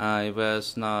I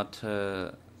was not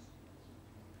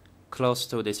close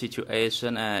to the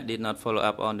situation, I did not follow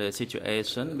up on the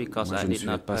situation because Moi, I je ne did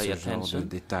suivais not pas pay ce genre de attention.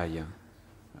 détails.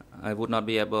 I would not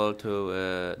be able to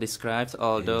describe,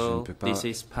 although peux pas this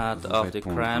is part vous of the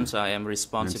répondre, crimes I am Même si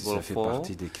responsible ça fait for.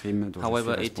 partie des crimes dont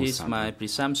However, je it suis is my responsable.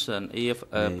 presumption if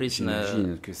a Mais prisoner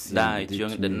j'imagine que si un died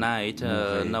during the détenu night,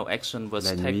 mourait no action was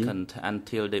la nuit, taken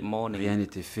until the Rien morning.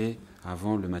 n'était fait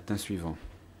avant le matin suivant.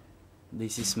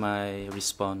 This is my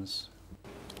response.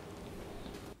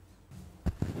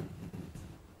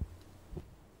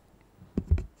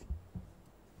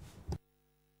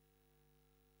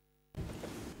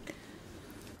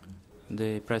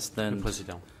 The Le President,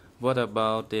 président. What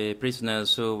about the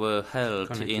prisoners who were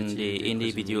held in the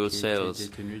individual cells?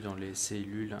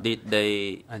 Did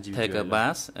they take a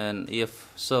bath? And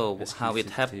if so, how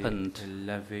it happened?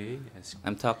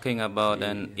 I'm talking about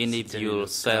an individual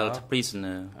celled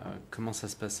prisoner,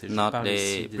 not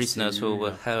the prisoners who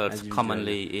were held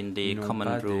commonly in the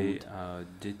common room.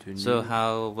 So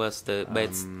how was the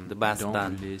bath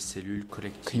done?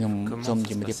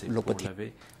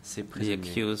 The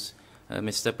accused,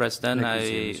 Mr. President,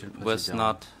 I was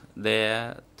not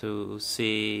there to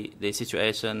see the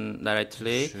situation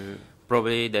directly.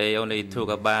 Probably they only took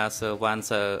a bath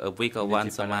once a week or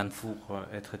once a month.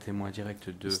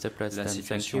 Mr. President,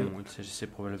 thank you. Il s'agissait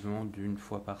probablement d'une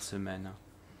fois par semaine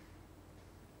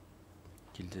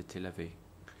qu'ils étaient lavés.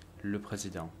 Le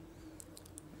président.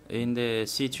 In the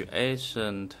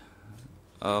situation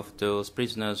of those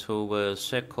prisoners who were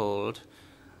shackled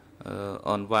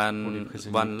on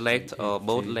one leg or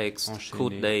both legs,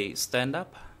 could they stand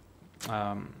up?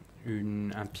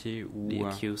 Un pied ou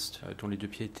dont les deux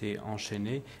pieds étaient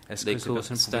enchaînés, est-ce que ces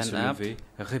personnes pouvaient se lever?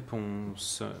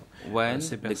 Réponse.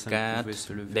 Ces personnes pouvaient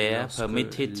se lever lorsque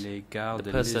les gardes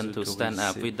les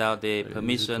autorisaient. Without the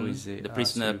permission, the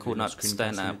prisoner could not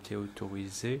stand up.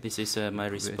 This is my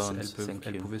response. Thank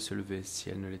you. Elle pouvait se lever. Si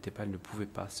elle ne l'était pas, elle ne pouvait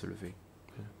pas se lever.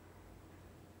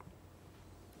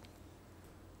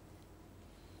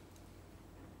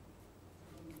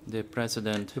 The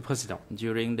President,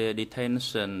 during the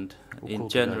detention, in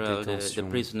general, the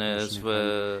prisoners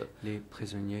were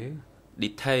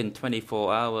detained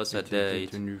 24 hours a day.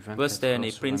 Was there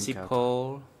any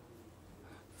principle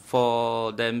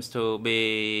for them to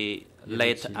be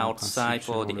let outside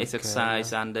for the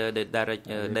exercise under the direct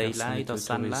daylight or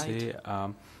sunlight?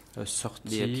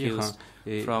 The accused,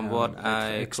 from what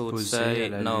I could say,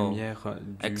 no,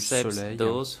 except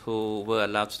those who were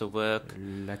allowed to work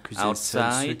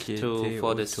outside to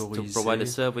provide the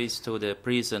service to the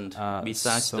prison.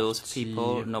 Besides those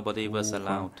people, nobody was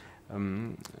allowed.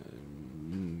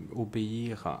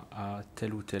 Obéir à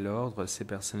tel ou tel ordre, ces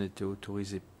personnes étaient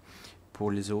autorisées. Pour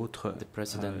les autres,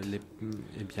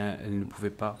 eh bien, elles ne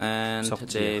pouvaient pas sortir.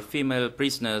 The female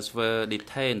prisoners were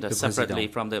detained separately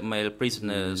from the male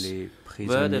prisoners.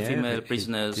 Were the female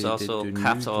prisoners also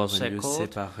cuffed or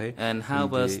shackled? And how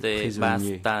was the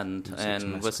bath done?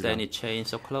 And was there any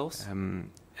change of clothes?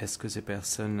 Est-ce que ces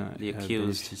personnes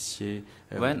bénéficiaient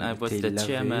When I was the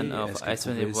chairman of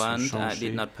I-21, I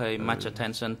did not pay much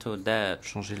attention to that.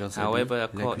 However,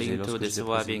 according to the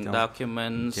surviving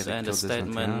documents and the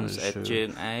statements at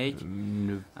June 8,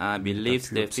 I believe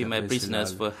the female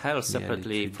prisoners were held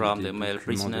separately from the male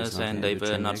prisoners and they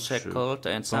were not shackled,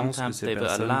 and sometimes they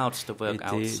were allowed to work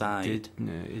outside.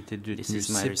 This is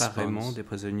my response. Des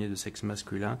prisonniers de sexe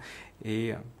masculin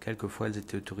et quelquefois elles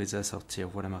étaient autorisées à sortir.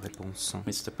 Voilà ma réponse.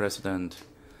 Mr. President,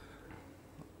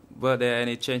 were there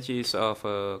any changes of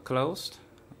clothes?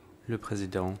 Le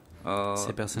président.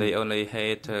 Ces personnes they only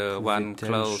had one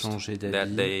clothes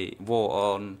that they wore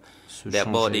on their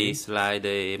bodies, like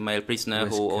the male prisoner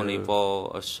who only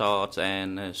wore a short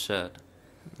and a shirt.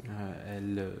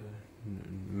 Elle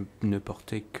ne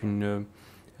portait qu'un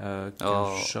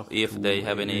short. If they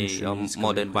have any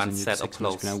more than one set of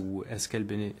clothes. Ou est-ce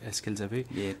qu'elles avaient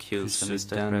plus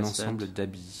d'un ensemble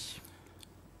d'habits?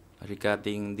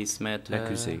 Regarding this matter,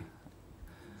 l'accusé.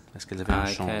 Est-ce qu'elles avaient un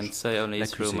change? I can say only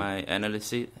through my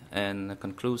analysis and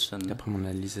conclusion d'après mon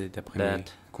analyse et d'après mes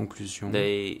conclusions,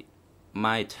 they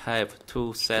might have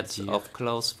two sets of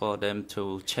clothes for them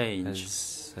to change.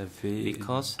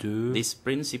 Because this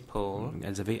principle,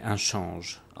 elles avaient un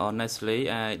change.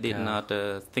 Honestly, I did not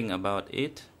think about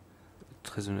it.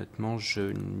 Très honnêtement,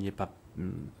 je n'y ai pas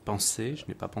pensé. Je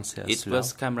n'ai pas pensé à cela. It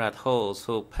was Comrade Halls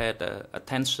who paid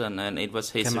attention, and it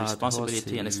was his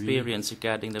responsibility and experience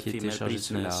regarding the female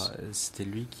prisoners. C'était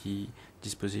lui qui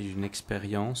disposait d'une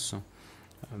expérience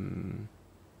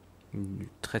du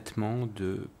traitement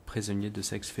de prisonniers de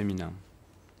sexe féminin.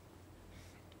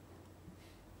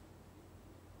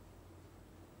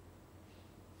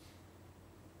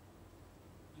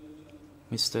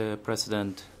 Mr.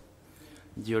 President,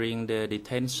 during the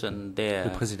detention there,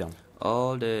 le président,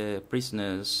 all the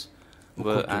prisoners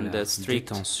were under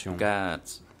strict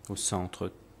guards au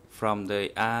centre. From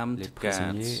the armed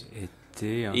guards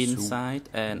inside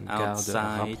and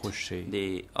outside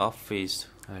the office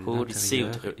who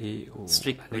received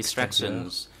strict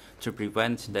restrictions to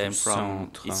prevent them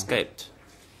from escape.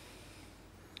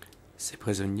 Ces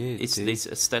prisonniers étaient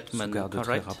sous garde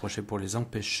très rapprochée pour les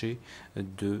empêcher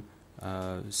de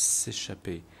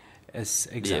s'échapper. Est-ce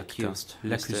exact?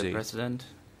 L'accusé.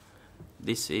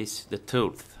 This is the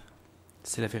truth.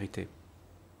 C'est la vérité.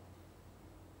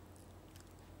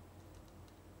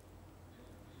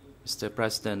 Mr.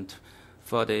 President,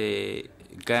 for the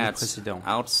guards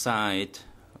outside,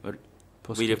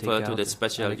 we refer to the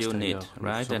special unit,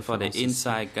 right? And for the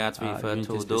inside guards, we refer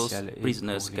to those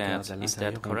prisoners' guards. Is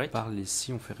that correct?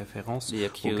 The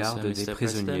accused, Mr.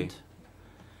 President.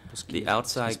 The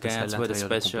outside guards were the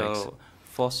special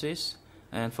forces,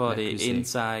 and for the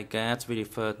inside guards, we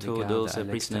refer to those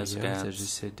prisoners'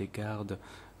 guards.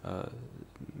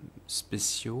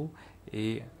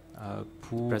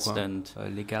 President,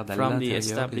 from the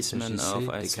establishment of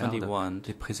S21,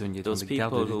 those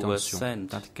people who were sent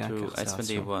to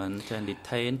S21 and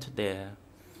detained there,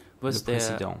 was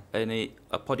there any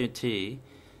opportunity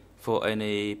for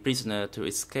any prisoner to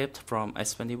escape from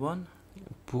S21?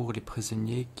 Pour les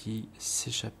prisonniers qui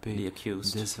s'échappaient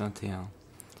d'S21,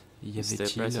 y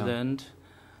avait-il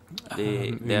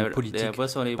there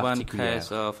was only one case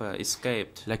of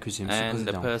escape, and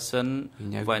the person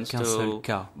went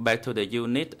back to the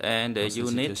unit, and the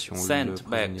unit sent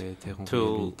back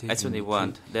to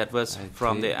S21. That was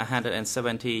from the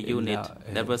 170 unit.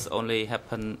 That was only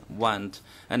happened once.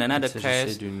 And another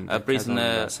case, a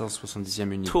prisoner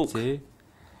took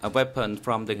a weapon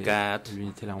from the guard,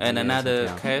 and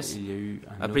another case,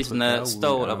 a prisoner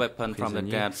stole a weapon from the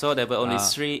guard. So there were only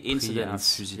 3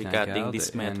 incidents regarding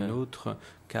this matter. Un autre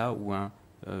cas où un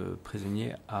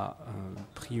prisonnier a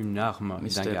pris une arme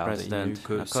d'un garde. Il n'y a eu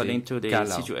que according to the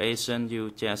situation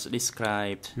you just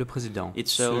described, le président, it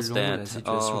shows that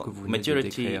a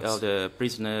majority of the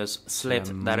prisoners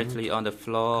slept directly on the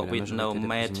floor with no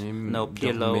mat, no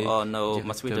pillow, or no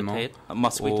mosquito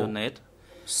net.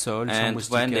 And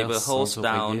when they were hosed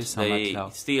down, they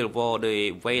still wore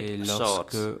the weight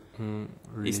shorts.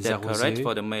 Is that correct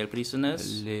for the male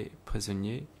prisoners? Les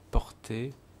prisonniers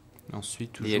portaient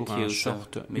ensuite toujours un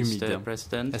short humide.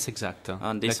 Est-ce exact?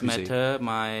 On this matter,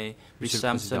 my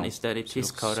presumption is that it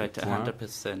is correct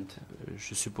 100%.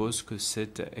 Je suppose que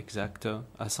c'est exact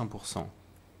à 100%.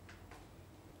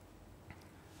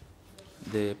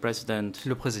 The President.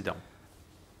 Le président.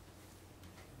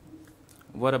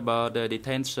 What about the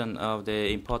detention of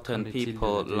the important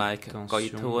people like Koi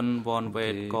Thun, Won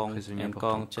Wet Kong, and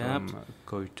Kong Chap?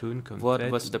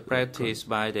 What was the practice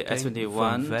by the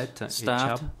S21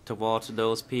 staff towards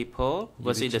those people?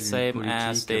 Was it the same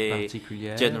as the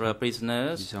general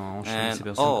prisoners? And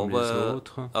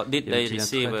did they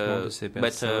receive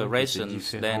better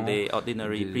rations than the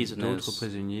ordinary prisoners?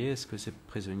 Est-ce que ces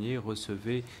prisonniers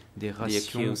recevaient des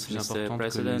rations plus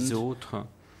importantes que les autres?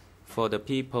 For the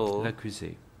people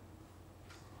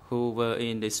who were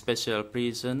in the special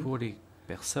prison, pour les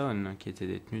personnes qui étaient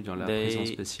détenues dans la prison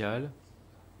spéciale,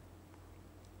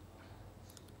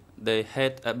 they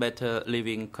had a better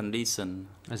living condition.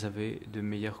 Elles avaient de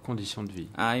meilleures conditions de vie.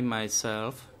 I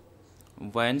myself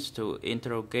went to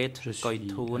interrogate Koi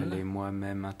Thun. Je suis allé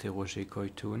moi-même interroger Koi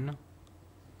Thun.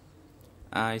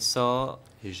 I saw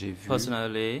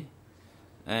personally.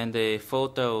 And the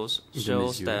photos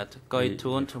shows that Koi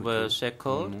Thun was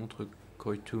shackled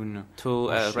to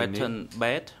a rattan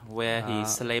bed where he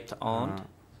slept on.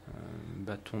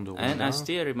 And I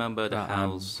still remember the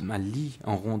house. Un lit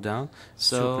en rondin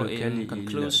so sur lequel in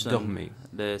conclusion, il dormait.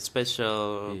 The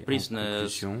special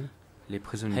prisoners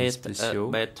had a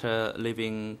better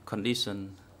living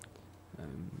condition.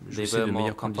 They were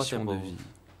more comfortable.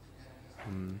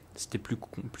 C'était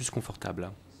plus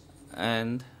confortable.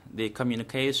 And the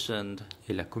communication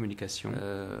et la communication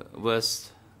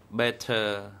was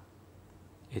better,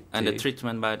 and the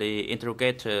treatment by the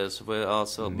interrogators were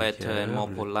also better and more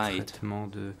polite.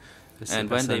 And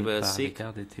when they were sick,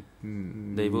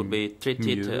 they would be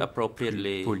treated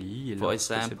appropriately. For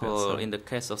example, in the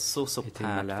case of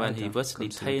Sosopat, when he was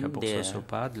detained there,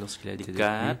 the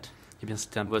guard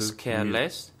was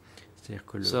careless,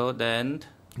 so then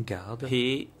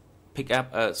he picked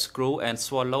up a screw and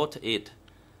swallowed it.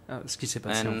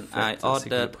 And I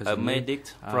ordered a medic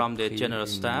from the general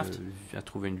staff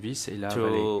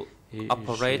to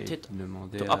operate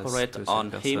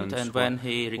on him, and when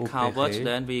he recovered,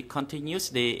 then we continued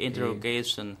the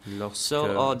interrogation.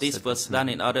 So all this was done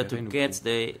in order to get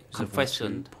the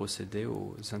confession.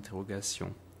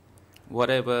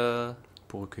 Whatever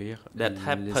that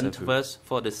happened was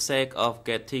for the sake of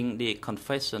getting the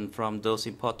confession from those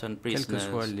important prisoners.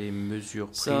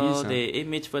 So the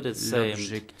image was the same.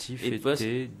 It was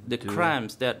the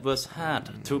crimes that was hard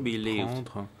to believe.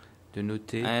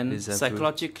 And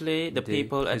psychologically, the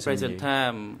people at present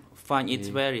time find it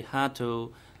very hard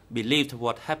to believe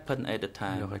what happened at the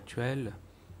time.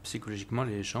 Psychologiquement,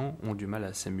 les gens ont du mal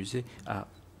à s'amuser, à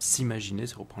s'imaginer,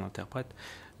 si on reprend l'interprète,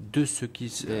 de ce qui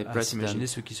s'imaginer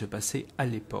ce qui se passait à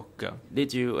l'époque.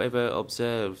 Did you ever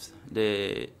observe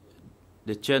the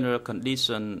general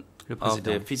condition of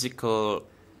the physical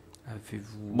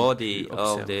body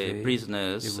of the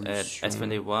prisoners at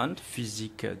S21?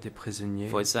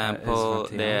 For example,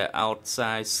 their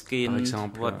outside skin,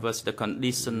 what was the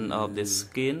condition of the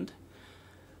skin?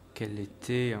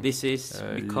 This is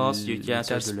because you just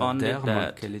responded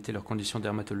that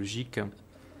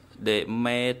the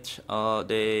mat or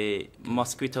the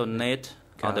mosquito net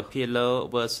or the pillow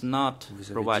was not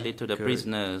provided to the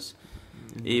prisoners.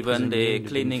 Even the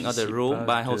cleaning of the room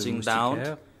by hosing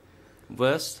down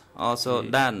was also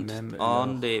done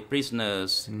on the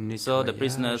prisoners. So the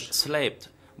prisoners slept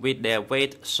with their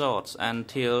wet shorts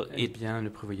until it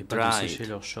dried.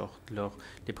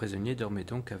 Les prisonniers dormaient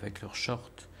donc avec leurs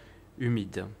shorts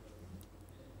humides.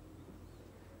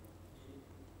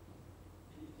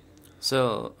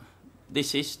 So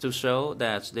this is to show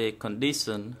that the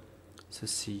condition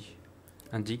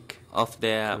of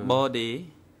their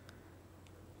body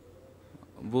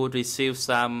would receive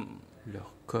some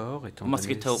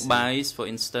mosquito bites, for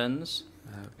instance,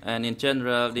 and in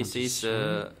general, this is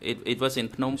it was in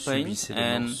Phnom Penh,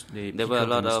 and there were a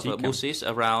lot of bushes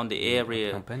around the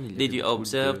area. Did you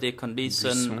observe the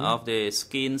condition of the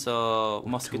skins or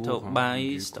mosquito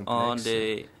bites on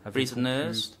the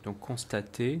prisoners? Donc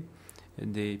constater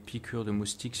des piqûres de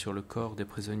moustiques sur le corps des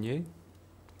prisonniers.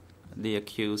 The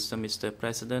accused, Mr.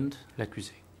 President.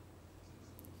 L'accusé.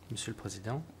 Monsieur le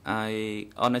Président. I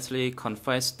honestly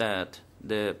confess that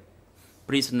the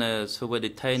prisoners who were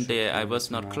detained there, I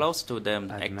was not close to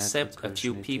them except a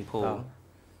few people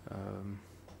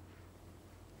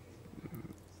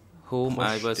whom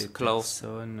I was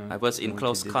in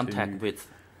close contact with.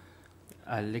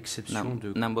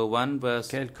 Number one was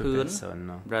Poon,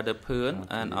 Brother Poon,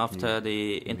 and after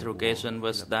the interrogation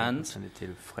was done,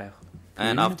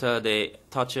 and after the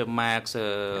torture marks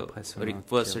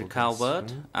was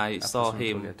recovered, I saw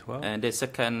him. And the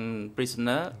second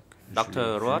prisoner,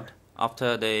 Dr. Roth,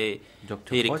 after he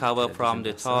recovered from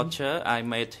the torture, I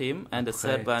met him. And the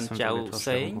third one, Chao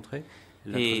Seng,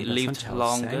 he lived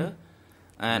longer.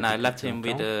 And I left him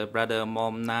with Brother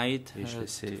Mom Knight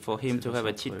for him to have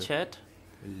a chit-chat.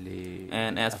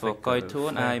 And as for Koi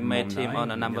Thun, I met him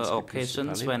on a number of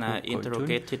occasions when I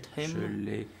interrogated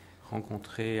him.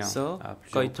 So,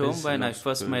 Koi Thun, when I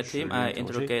first met him, I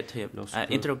interrogated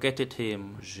him.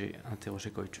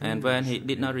 And when he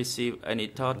did not receive any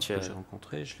torture,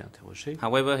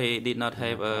 however, he did not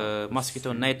have a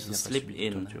mosquito net to sleep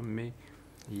in.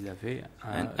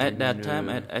 And at that time,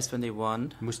 at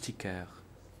S21,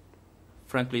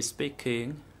 frankly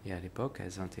speaking,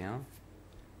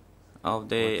 of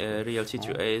the real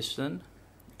situation,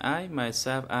 I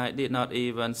myself, I did not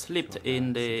even sleep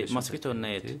in the mosquito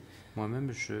net.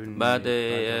 But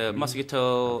the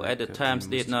mosquito at the time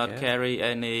did not carry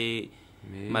any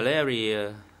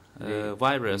malaria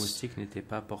virus.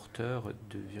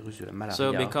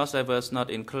 So because I was not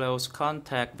in close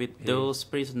contact with those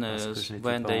prisoners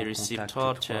when they received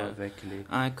torture,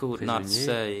 I could not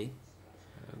say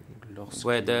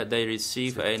whether they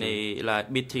receive any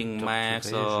like beating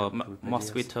marks or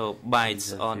mosquito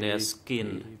bites on their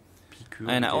skin.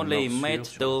 And I only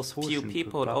met those few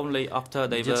people only after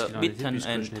they were beaten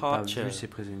and tortured,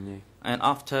 and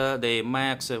after the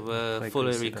marks were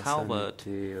fully recovered.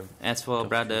 As for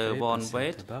Brother Von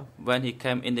Wade, when he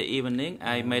came in the evening,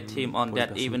 I met him on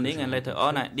that evening, and later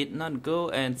on I did not go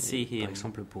and see him.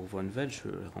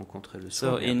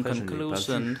 So in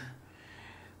conclusion,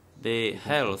 the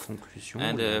health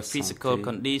and the physical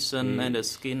condition and the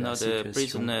skin of the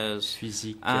prisoners,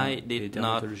 I did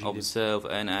not observe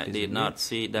and I did not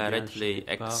see directly,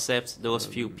 except those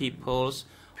few people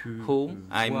whom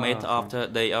I met after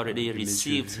they already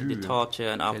received the torture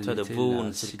and after the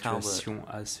wounds recovered.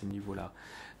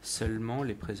 Seulement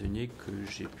les prisonniers que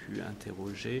j'ai pu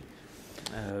interroger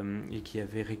et qui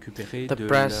avaient récupéré the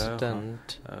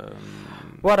President.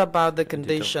 What about the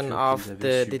condition of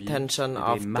the detention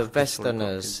of the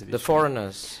Westerners, the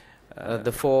foreigners,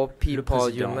 the four people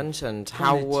you mentioned?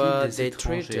 How were they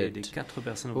treated?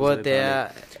 Were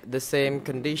there the same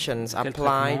conditions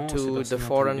applied to the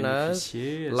foreigners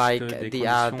like the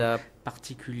other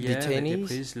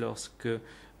detainees?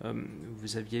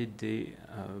 Vous aviez des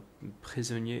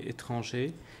prisonniers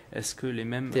étrangers. Est-ce que les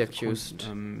mêmes mesures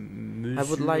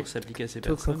s'appliquaient à ces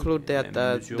personnes? To conclude that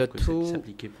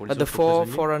the four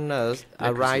foreigners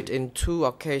arrived in two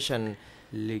occasions,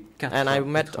 and I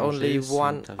met only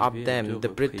one of them, the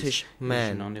British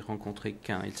man. Je n'en ai rencontré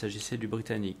qu'un. Il s'agissait du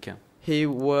Britannique. He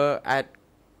were at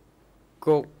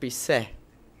Gok Pise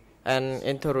and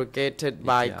interrogated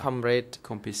by Comrade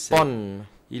Pon.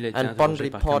 And Pon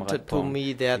reported to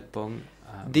me that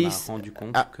this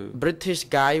British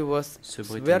guy was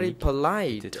very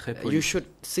polite. You should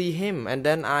see him, and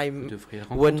then I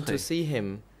went to see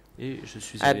him.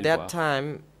 At that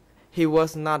time, he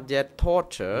was not yet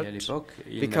tortured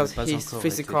because his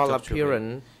physical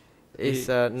appearance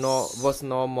was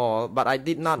normal, but I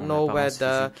did not know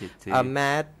whether a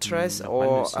mattress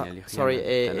or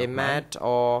a mat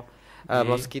or a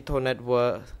mosquito net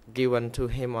were given to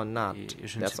him or not.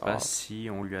 That's all.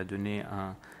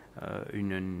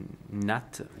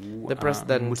 The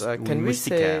President, can we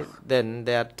say then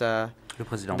that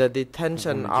the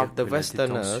detention of the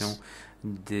Westerners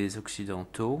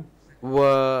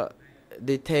were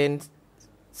detained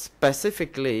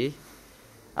specifically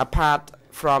apart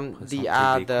from the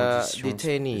other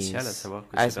detainees,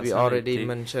 as we already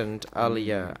mentioned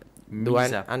earlier? Do I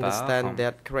understand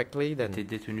that correctly then? The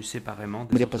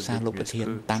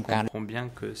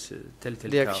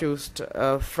accused,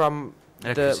 from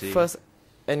the first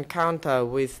encounter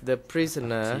with the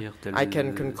prisoner, I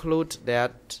can conclude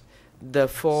that the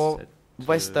 4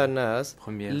 Westerners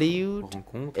lived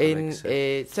in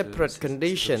a separate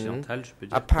condition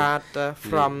apart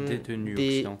from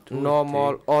the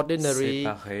normal, ordinary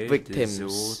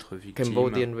victims,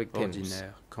 Cambodian victims.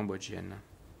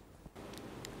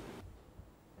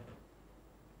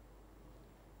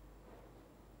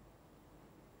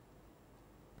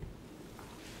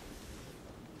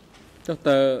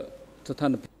 The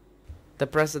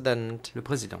President. Le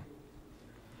Président.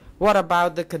 What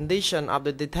about the condition of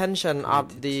the detention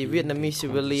of the Vietnamese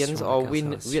civilians or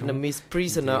Vietnamese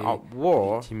prisoners of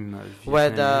war,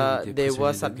 whether they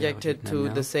were subjected to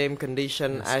the same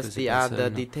condition as the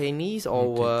other detainees,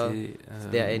 or were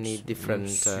there any different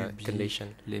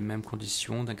condition?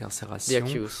 The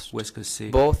accused,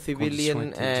 both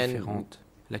civilian and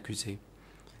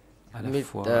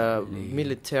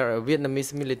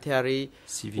Vietnamese military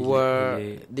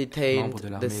were detained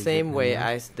the same way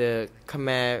as the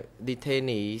Khmer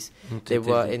detainees. They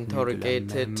were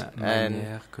interrogated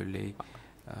and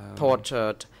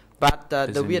tortured. But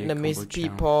the Vietnamese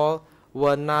people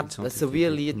were not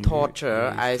severely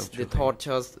tortured as the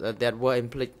tortures that were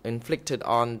inflicted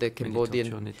on the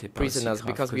Cambodian prisoners,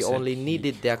 because we only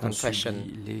needed their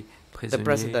confession. The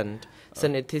President,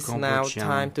 since it is now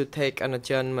time to take an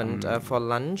adjournment for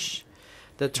lunch,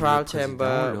 the trial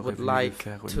chamber would like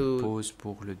to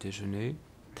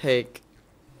take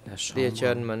the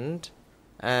adjournment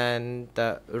and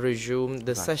resume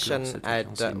the session at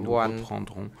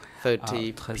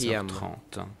 1:30 p.m.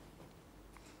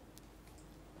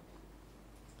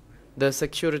 The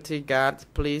security guard,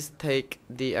 please take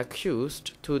the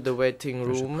accused to the waiting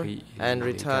room and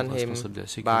return him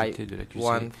by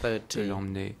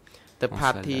 1:30. The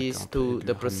parties to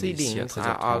the proceedings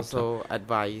are also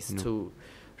advised to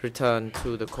return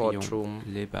to the courtroom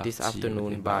this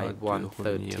afternoon by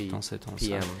 1:30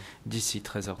 p.m. d'ici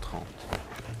 13h30.